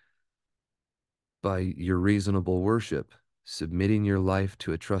 By your reasonable worship, submitting your life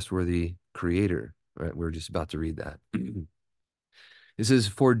to a trustworthy creator. Right? We're just about to read that. It says,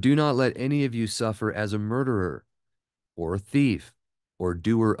 for do not let any of you suffer as a murderer or a thief or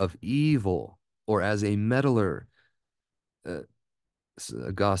doer of evil or as a meddler, uh,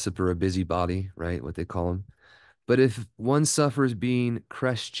 a gossip or a busybody, right? What they call them. But if one suffers being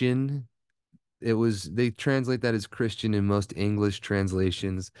Christian, they translate that as Christian in most English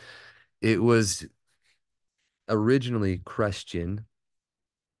translations. It was originally Christian,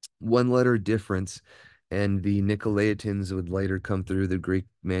 one letter difference, and the Nicolaitans would later come through the Greek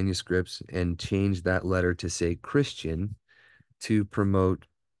manuscripts and change that letter to say Christian to promote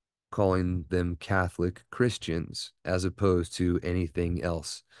calling them Catholic Christians as opposed to anything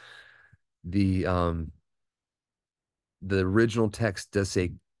else. The the original text does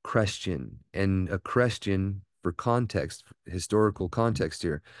say Christian, and a Christian, for context, historical context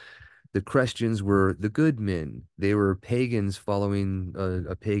here, the Christians were the good men. They were pagans following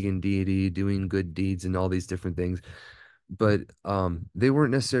a pagan deity, doing good deeds and all these different things. But they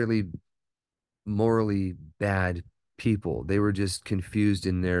weren't necessarily morally bad people. They were just confused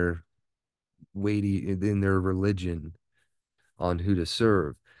in their in their religion on who to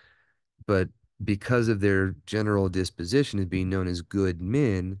serve. But because of their general disposition of being known as good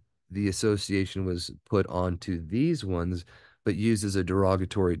men, the association was put onto these ones, but used as a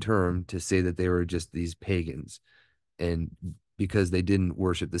derogatory term to say that they were just these pagans. And because they didn't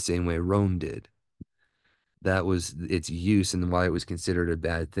worship the same way Rome did, that was its use and why it was considered a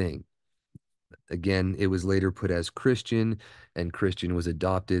bad thing. Again, it was later put as Christian, and Christian was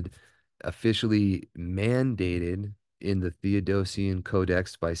adopted, officially mandated in the Theodosian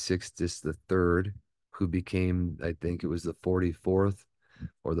Codex by Sixtus III, who became, I think it was the 44th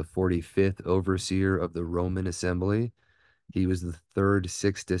or the 45th overseer of the Roman assembly. He was the third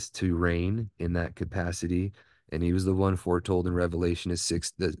Sixtus to reign in that capacity, and he was the one foretold in Revelation as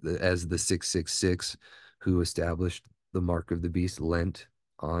the 666, who established the mark of the beast, Lent,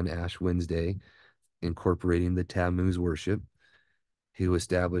 on Ash Wednesday, incorporating the Tammuz worship. He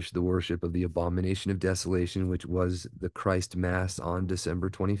established the worship of the abomination of desolation, which was the Christ Mass on December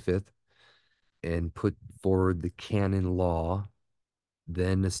 25th, and put forward the canon law,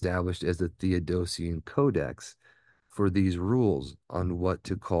 then established as the Theodosian Codex, for these rules on what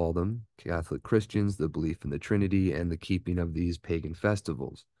to call them: Catholic Christians, the belief in the Trinity, and the keeping of these pagan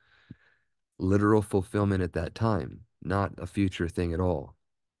festivals. literal fulfillment at that time, not a future thing at all.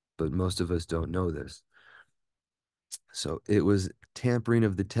 But most of us don't know this. So it was tampering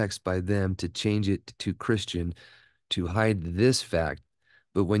of the text by them to change it to Christian to hide this fact.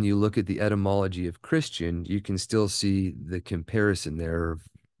 But when you look at the etymology of Christian, you can still see the comparison there of,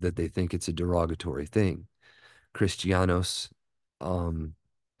 that they think it's a derogatory thing. Christianos, um,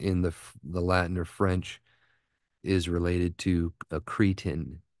 in the Latin or French, is related to a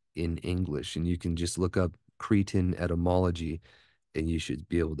Cretan in English, and you can just look up Cretan etymology, and you should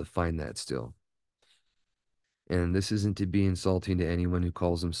be able to find that still. And this isn't to be insulting to anyone who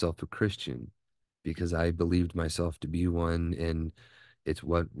calls himself a Christian, because I believed myself to be one, and it's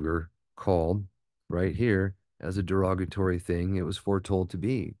what we're called right here as a derogatory thing. It was foretold to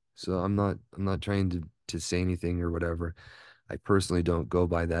be. So I'm not trying to say anything or whatever. I personally don't go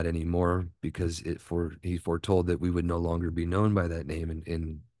by that anymore because he foretold that we would no longer be known by that name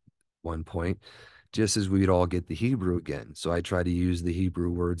in one point, just as we'd all get the Hebrew again. So I try to use the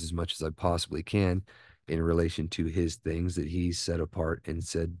Hebrew words as much as I possibly can in relation to his things that he set apart and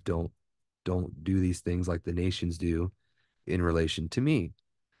said, don't do these things like the nations do in relation to me.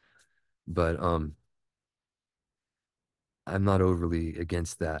 But I'm not overly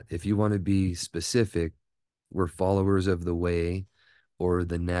against that. If you want to be specific, we're followers of the way, or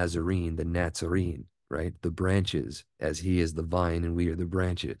the Nazarene, right? The branches, as he is the vine and we are the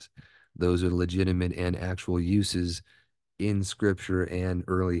branches. Those are legitimate and actual uses in scripture and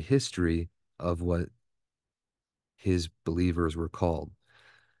early history of what his believers were called.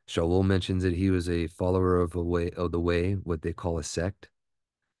 Shaul mentions that he was a follower of the way, what they call a sect.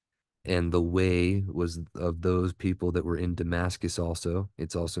 And the way was of those people that were in Damascus also.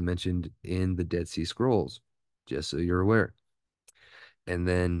 It's also mentioned in the Dead Sea Scrolls, just so you're aware. And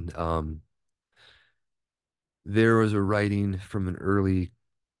then there was a writing from an early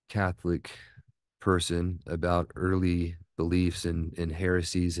Catholic person about early beliefs and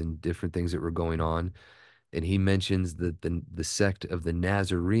heresies and different things that were going on. And he mentions that the sect of the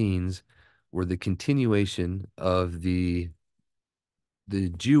Nazarenes were the continuation of the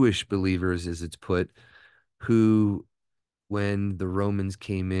Jewish believers, as it's put, who, when the Romans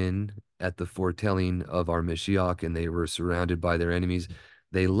came in at the foretelling of our Mashiach and they were surrounded by their enemies,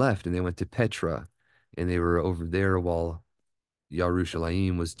 they left and they went to Petra, and they were over there while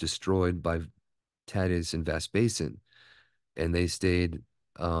Yerushalayim was destroyed by Titus and Vespasian, and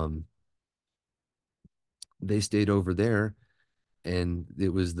um, they stayed over there, and it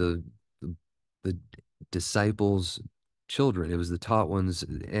was the disciples' children. It was the taught ones'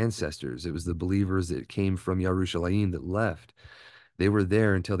 ancestors. It was the believers that came from Yerushalayim that left. They were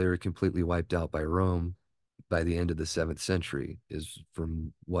there until they were completely wiped out by Rome by the end of the 7th century, is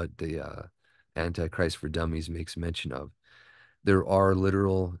from what the Antichrist for Dummies makes mention of. There are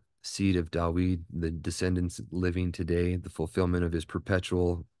literal seed of David, the descendants living today, the fulfillment of his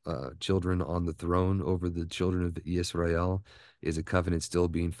perpetual children on the throne over the children of Israel is a covenant still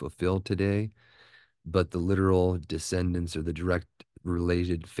being fulfilled today. But the literal descendants or the direct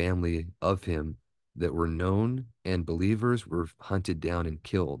related family of him that were known and believers were hunted down and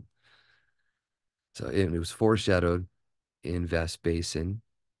killed. So it was foreshadowed in Vespasian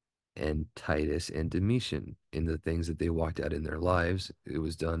and Titus and Domitian in the things that they walked out in their lives. It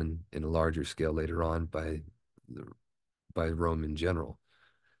was done in a larger scale later on by Rome in general.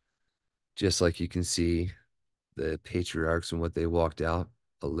 Just like you can see the patriarchs and what they walked out,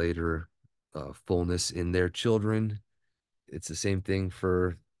 a later fullness in their children. It's the same thing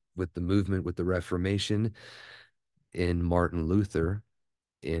for with the movement with the Reformation in Martin Luther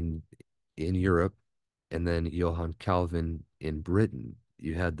in Europe, and then Johann Calvin in Britain.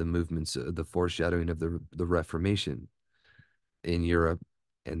 You had the movements, the foreshadowing of the Reformation in Europe,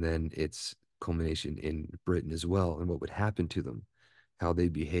 and then its culmination in Britain as well, and what would happen to them, how they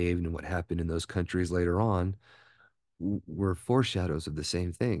behaved, and what happened in those countries later on were foreshadows of the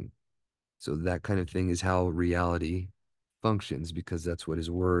same thing. So that kind of thing is how reality functions, because that's what his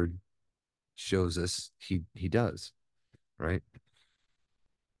word shows us he does, right?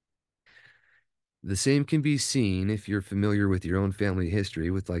 The same can be seen if you're familiar with your own family history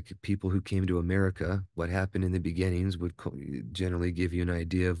with like people who came to America. What happened in the beginnings would generally give you an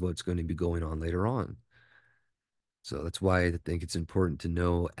idea of what's going to be going on later on. So that's why I think it's important to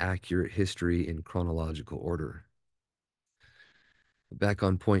know accurate history in chronological order. Back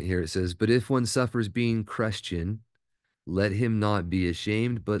on point here, it says, but if one suffers being Christian, let him not be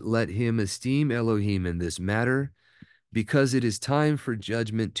ashamed, but let him esteem Elohim in this matter, because it is time for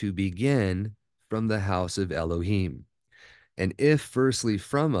judgment to begin from the house of Elohim. And if firstly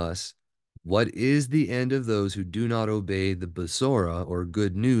from us, what is the end of those who do not obey the Basora or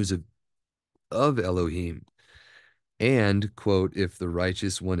good news of Elohim. And, quote, if the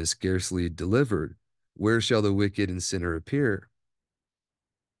righteous one is scarcely delivered, where shall the wicked and sinner appear?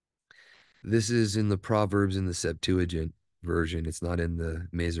 This is in the Proverbs in the Septuagint version. It's not in the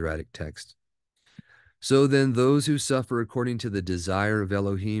Masoretic text. So then those who suffer according to the desire of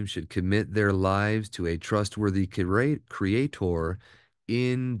Elohim should commit their lives to a trustworthy creator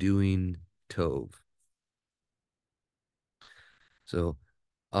in doing Tov. So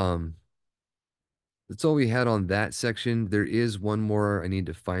um, that's all we had on that section. There is one more I need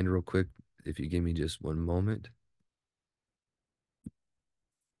to find real quick, if you give me just one moment.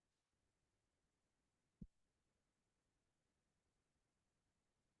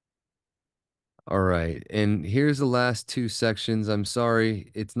 All right, and here's the last two sections. I'm sorry,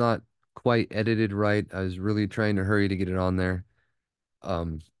 it's not quite edited right. I was really trying to hurry to get it on there.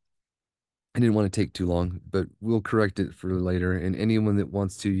 Um, I didn't want to take too long, but we'll correct it for later. And anyone that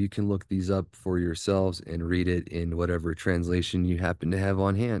wants to, you can look these up for yourselves and read it in whatever translation you happen to have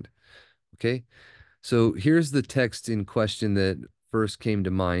on hand. Okay, so here's the text in question that first came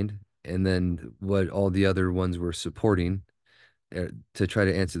to mind, and then what all the other ones were supporting to try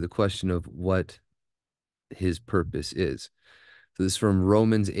to answer the question of what his purpose is. So this is from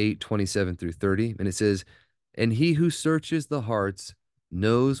Romans 8:27 through 30. And it says, and he who searches the hearts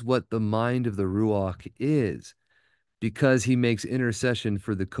knows what the mind of the Ruach is, because he makes intercession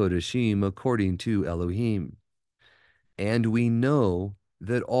for the Kodashim according to Elohim. And we know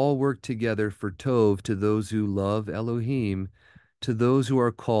that all work together for Tov to those who love Elohim, to those who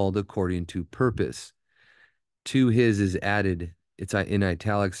are called according to purpose. To his is added, it's in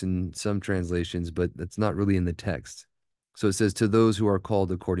italics in some translations, but that's not really in the text. So it says, to those who are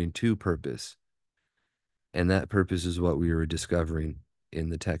called according to purpose. And that purpose is what we were discovering in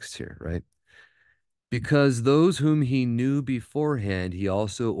the text here, right? Because those whom he knew beforehand, he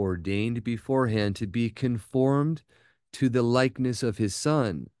also ordained beforehand to be conformed to the likeness of his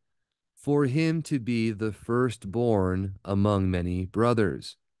Son, for him to be the firstborn among many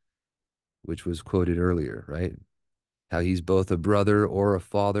brothers, which was quoted earlier, right? How he's both a brother or a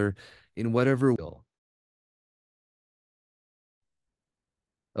father in whatever will.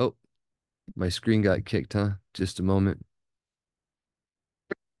 Oh, my screen got kicked, huh? Just a moment.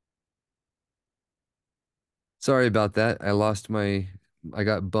 Sorry about that. I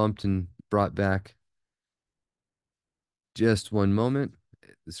got bumped and brought back. Just one moment.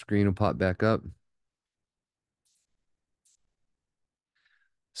 The screen will pop back up.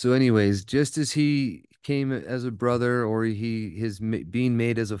 So anyways, just as he came as a brother, or his being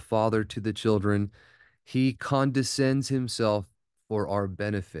made as a father to the children, he condescends himself for our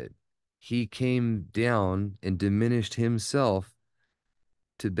benefit. He came down and diminished himself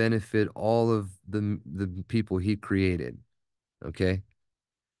to benefit all of the people he created. Okay?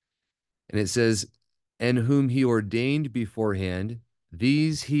 And it says, and whom he ordained beforehand,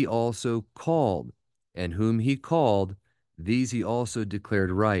 these he also called, and whom he called, these he also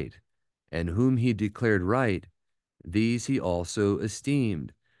declared right, and whom he declared right, these he also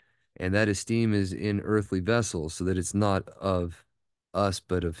esteemed. And that esteem is in earthly vessels, so that it's not of us,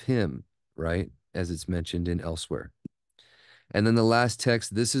 but of him, right? As it's mentioned in elsewhere. And then the last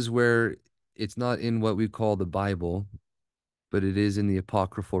text, this is where it's not in what we call the Bible, but it is in the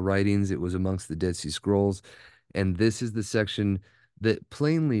apocryphal writings. It was amongst the Dead Sea Scrolls. And this is the section that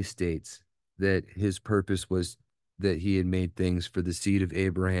plainly states that his purpose was that he had made things for the seed of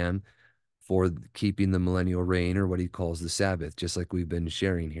Abraham, for keeping the millennial reign, or what he calls the Sabbath, just like we've been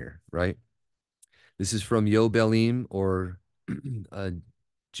sharing here, right? This is from Yobelim, or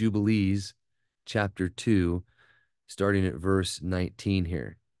Jubilees, chapter 2, starting at verse 19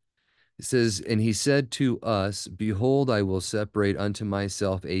 here. It says, and he said to us, behold, I will separate unto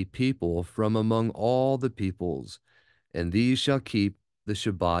myself a people from among all the peoples, and these shall keep the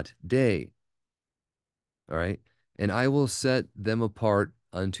Shabbat day. All right. And I will set them apart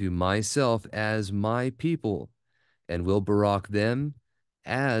unto myself as my people, and will barak them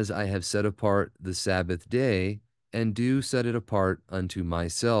as I have set apart the Sabbath day, and do set it apart unto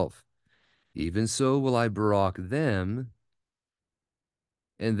myself. Even so will I barak them,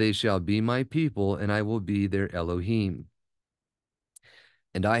 and they shall be my people, and I will be their Elohim.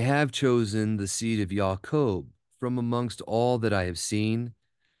 And I have chosen the seed of Jacob from amongst all that I have seen,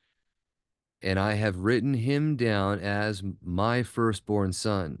 and I have written him down as my firstborn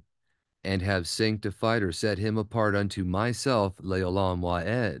son, and have sanctified or set him apart unto myself, Leolam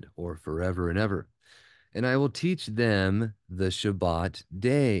Waed, or forever and ever. And I will teach them the Shabbat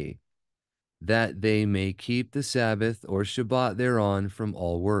day, that they may keep the Sabbath or Shabbat thereon from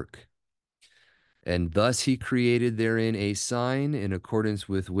all work. And thus he created therein a sign in accordance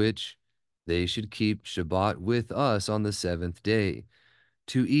with which They should keep Shabbat with us on the seventh day,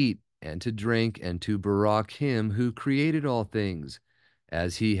 to eat and to drink and to barak him who created all things,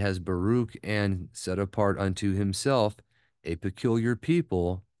 as he has baruch and set apart unto himself a peculiar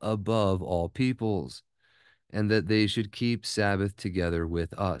people above all peoples, and that they should keep Sabbath together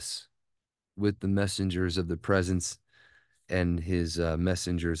with us, with the messengers of the presence and his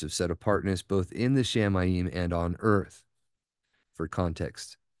messengers of set apartness, both in the Shamayim and on earth, for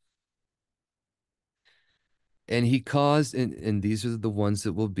context. And he caused, and these are the ones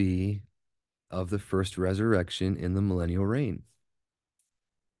that will be of the first resurrection in the millennial reign.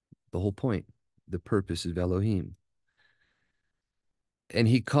 The whole point, the purpose of Elohim. And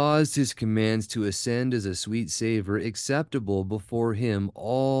he caused his commands to ascend as a sweet savor, acceptable before him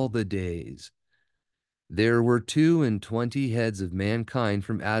all the days. There were 22 heads of mankind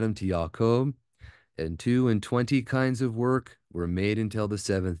from Adam to Jacob, and 22 kinds of work were made until the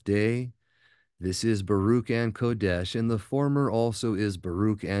seventh day. This is Baruch and Kodesh, and the former also is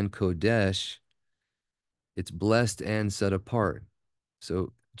Baruch and Kodesh. It's blessed and set apart.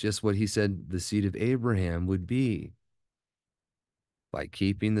 So just what he said the seed of Abraham would be, by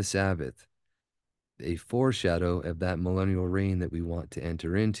keeping the Sabbath, a foreshadow of that millennial reign that we want to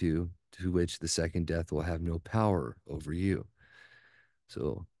enter into, to which the second death will have no power over you.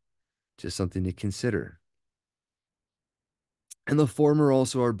 So just something to consider. And the former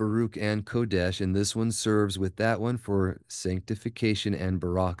also are Baruch and Kodesh, and this one serves with that one for sanctification and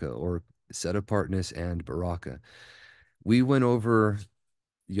baraka, or set apartness and baraka. We went over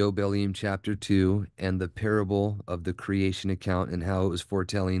Yobelim chapter 2 and the parable of the creation account and how it was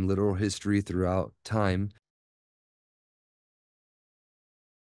foretelling literal history throughout time.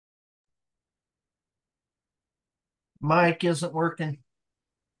 Mic isn't working.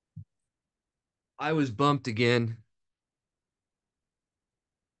 I was bumped again.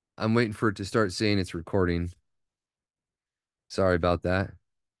 I'm waiting for it to start saying it's recording. Sorry about that.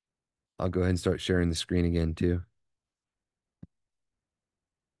 I'll go ahead and start sharing the screen again too.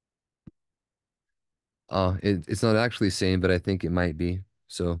 It's not actually saying, but I think it might be.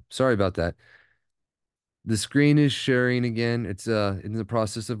 So sorry about that. The screen is sharing again. It's in the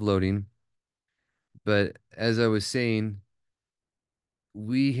process of loading. But as I was saying,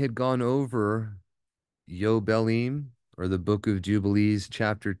 we had gone over Yobelim, or the Book of Jubilees,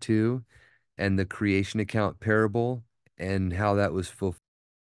 chapter 2, and the creation account parable, and how that was fulfilled.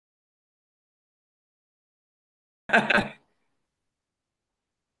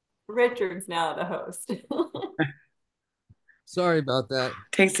 Richard's now the host. Sorry about that.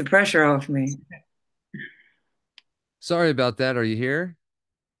 Takes the pressure off me. Sorry about that. Are you here?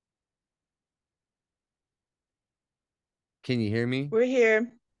 Can you hear me? We're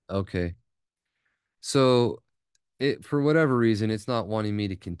here. Okay. So for whatever reason, it's not wanting me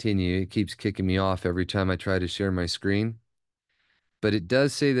to continue. It keeps kicking me off every time I try to share my screen. But it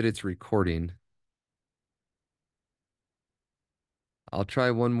does say that it's recording. I'll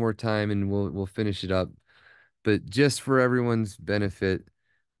try one more time and we'll finish it up. But just for everyone's benefit,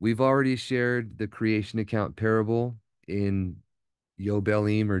 we've already shared the creation account parable in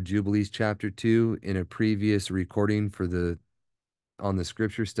Yobelim, or Jubilees chapter 2, in a previous recording on the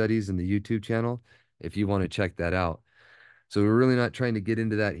scripture studies in the YouTube channel, if you want to check that out. So we're really not trying to get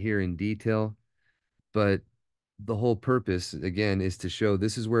into that here in detail, but the whole purpose, again, is to show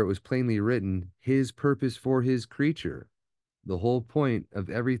this is where it was plainly written, his purpose for his creature. The whole point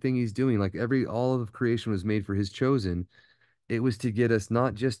of everything he's doing, like all of creation was made for his chosen. It was to get us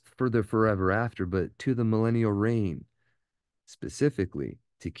not just for the forever after, but to the millennial reign, specifically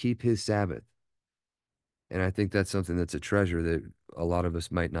to keep his Sabbath. And I think that's something that's a treasure that a lot of us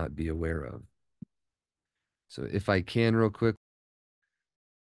might not be aware of. So if I can real quick.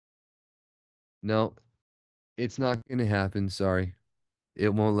 No, it's not going to happen. Sorry.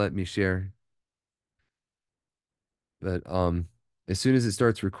 It won't let me share. But as soon as it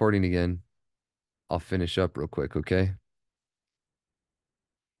starts recording again, I'll finish up real quick, okay?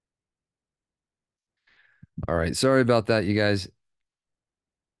 All right. Sorry about that, you guys.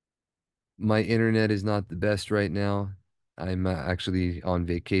 My internet is not the best right now. I'm actually on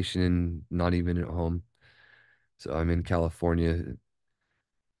vacation and not even at home. So I'm in California.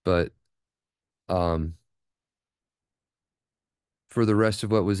 But um for the rest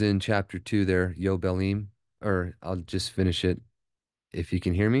of what was in chapter 2 there, Yobelim, or I'll just finish it if you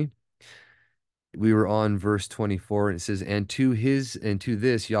can hear me. We were on verse 24, and it says, and to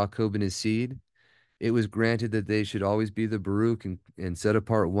this Jacob and his seed, it was granted that they should always be the Baruch and set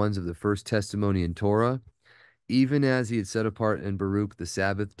apart ones of the first testimony in Torah, even as he had set apart and Baruch the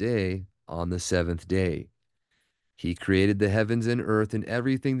Sabbath day on the seventh day. He created the heavens and earth and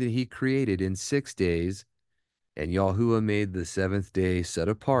everything that he created in 6 days, and Yahuwah made the seventh day set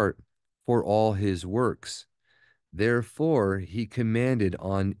apart for all his works. Therefore, he commanded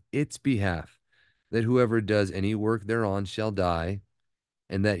on its behalf that whoever does any work thereon shall die,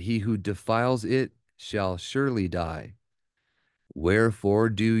 and that he who defiles it shall surely die. Wherefore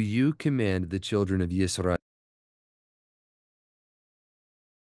do you command the children of Israel?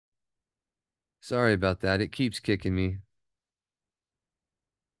 Sorry about that. It keeps kicking me.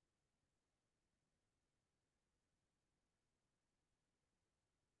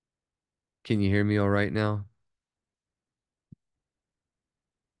 Can you hear me all right now?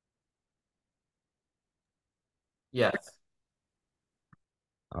 Yes.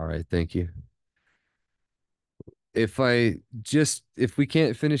 All right, thank you. If we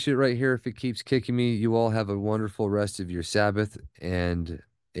can't finish it right here, if it keeps kicking me, you all have a wonderful rest of your Sabbath and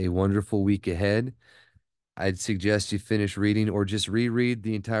a wonderful week ahead. I'd suggest you finish reading or just reread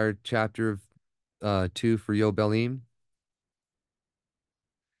the entire chapter of 2 for Yobelim.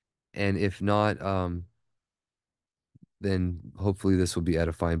 And if not, then hopefully this will be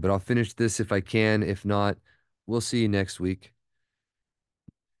edifying. But I'll finish this if I can. If not, we'll see you next week.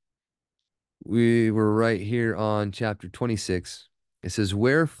 We were right here on chapter 26. It says,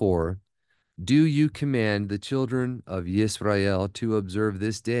 Wherefore do you command the children of Yisrael to observe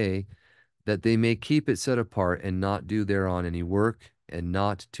this day, that they may keep it set apart and not do thereon any work, and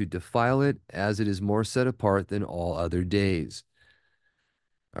not to defile it, as it is more set apart than all other days.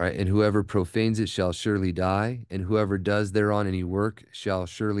 All right, and whoever profanes it shall surely die, and whoever does thereon any work shall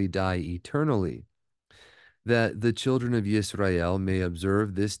surely die eternally. That the children of Israel may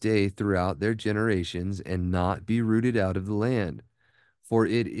observe this day throughout their generations and not be rooted out of the land. For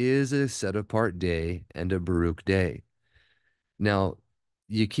it is a set apart day and a Baruch day. Now,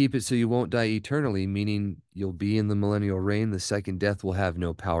 you keep it so you won't die eternally, meaning you'll be in the millennial reign. The second death will have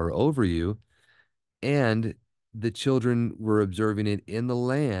no power over you. And the children were observing it in the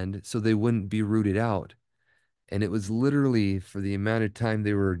land so they wouldn't be rooted out. And it was literally for the amount of time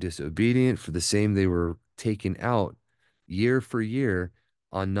they were disobedient, for the same they were taken out year for year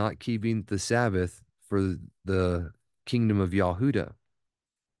on not keeping the Sabbath for the kingdom of Yahudah.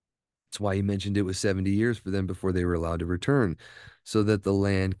 That's why he mentioned it was 70 years for them before they were allowed to return, so that the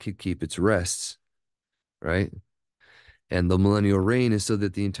land could keep its rests, right? And the millennial reign is so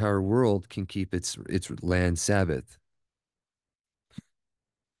that the entire world can keep its land Sabbath. It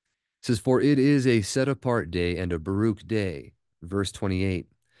says, For it is a set apart day and a Baruch day. Verse 28.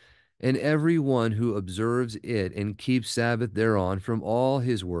 And every one who observes it and keeps Sabbath thereon from all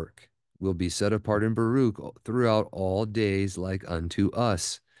his work will be set apart in Baruch throughout all days like unto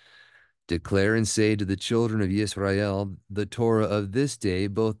us. Declare and say to the children of Israel the Torah of this day,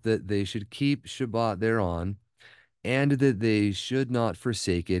 both that they should keep Shabbat thereon, and that they should not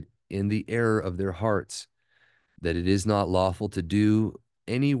forsake it in the error of their hearts, that it is not lawful to do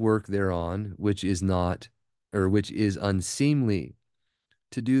any work thereon which is not, or which is unseemly,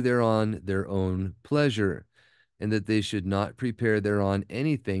 to do thereon their own pleasure, and that they should not prepare thereon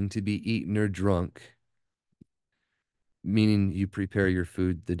anything to be eaten or drunk, meaning you prepare your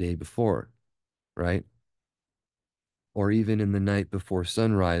food the day before, right? Or even in the night before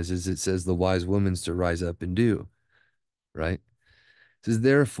sunrise, as it says the wise woman's to rise up and do, right? It says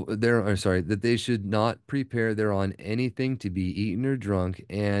that they should not prepare thereon anything to be eaten or drunk,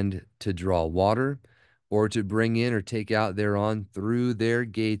 and to draw water, or to bring in or take out thereon through their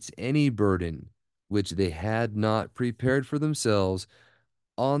gates any burden which they had not prepared for themselves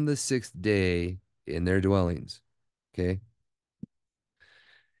on the sixth day in their dwellings. Okay.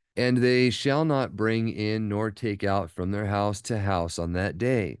 And they shall not bring in nor take out from their house to house on that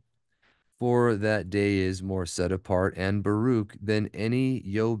day, for that day is more set apart and Baruch than any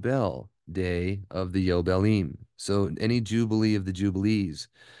Yobel day of the Yobelim. So any Jubilee of the Jubilees.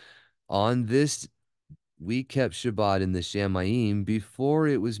 On this we kept Shabbat in the Shamayim before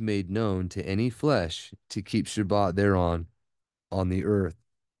it was made known to any flesh to keep Shabbat thereon on the earth.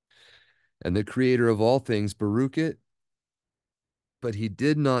 And the Creator of all things Baruch it, but he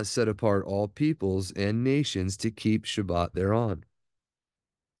did not set apart all peoples and nations to keep Shabbat thereon,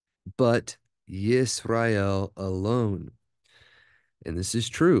 but Yisrael alone. And this is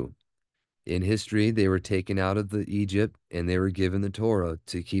true. In history, they were taken out of the Egypt and they were given the Torah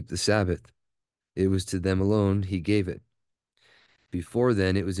to keep the Sabbath. It was to them alone he gave it. Before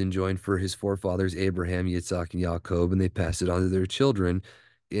then, it was enjoined for his forefathers Abraham, Yitzhak, and Jacob, and they passed it on to their children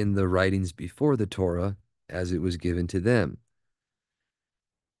in the writings before the Torah as it was given to them.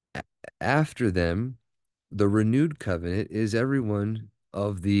 After them, the renewed covenant is everyone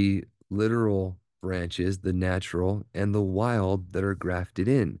of the literal branches, the natural, and the wild that are grafted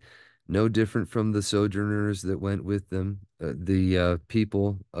in. No different from the sojourners that went with them, the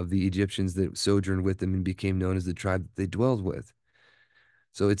people of the Egyptians that sojourned with them and became known as the tribe that they dwelled with.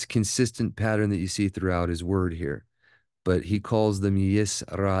 So it's consistent pattern that you see throughout his word here. But he calls them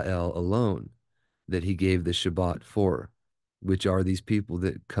Yisrael alone, that he gave the Shabbat for, which are these people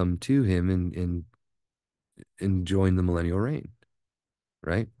that come to him and join the millennial reign,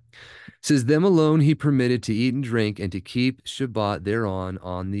 right? It says, them alone he permitted to eat and drink and to keep Shabbat thereon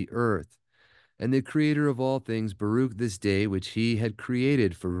on the earth. And the creator of all things, Baruch this day, which he had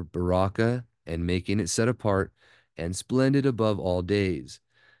created for Baraka and making it set apart and splendid above all days.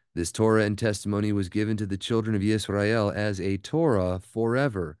 This Torah and testimony was given to the children of Israel as a Torah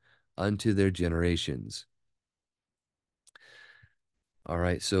forever unto their generations. All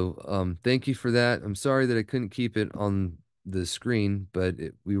right, so thank you for that. I'm sorry that I couldn't keep it on the screen, but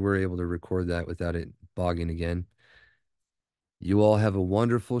we were able to record that without it bogging again. You all have a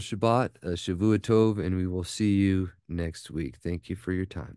wonderful Shabbat, a Shavua Tov, and we will see you next week. Thank you for your time.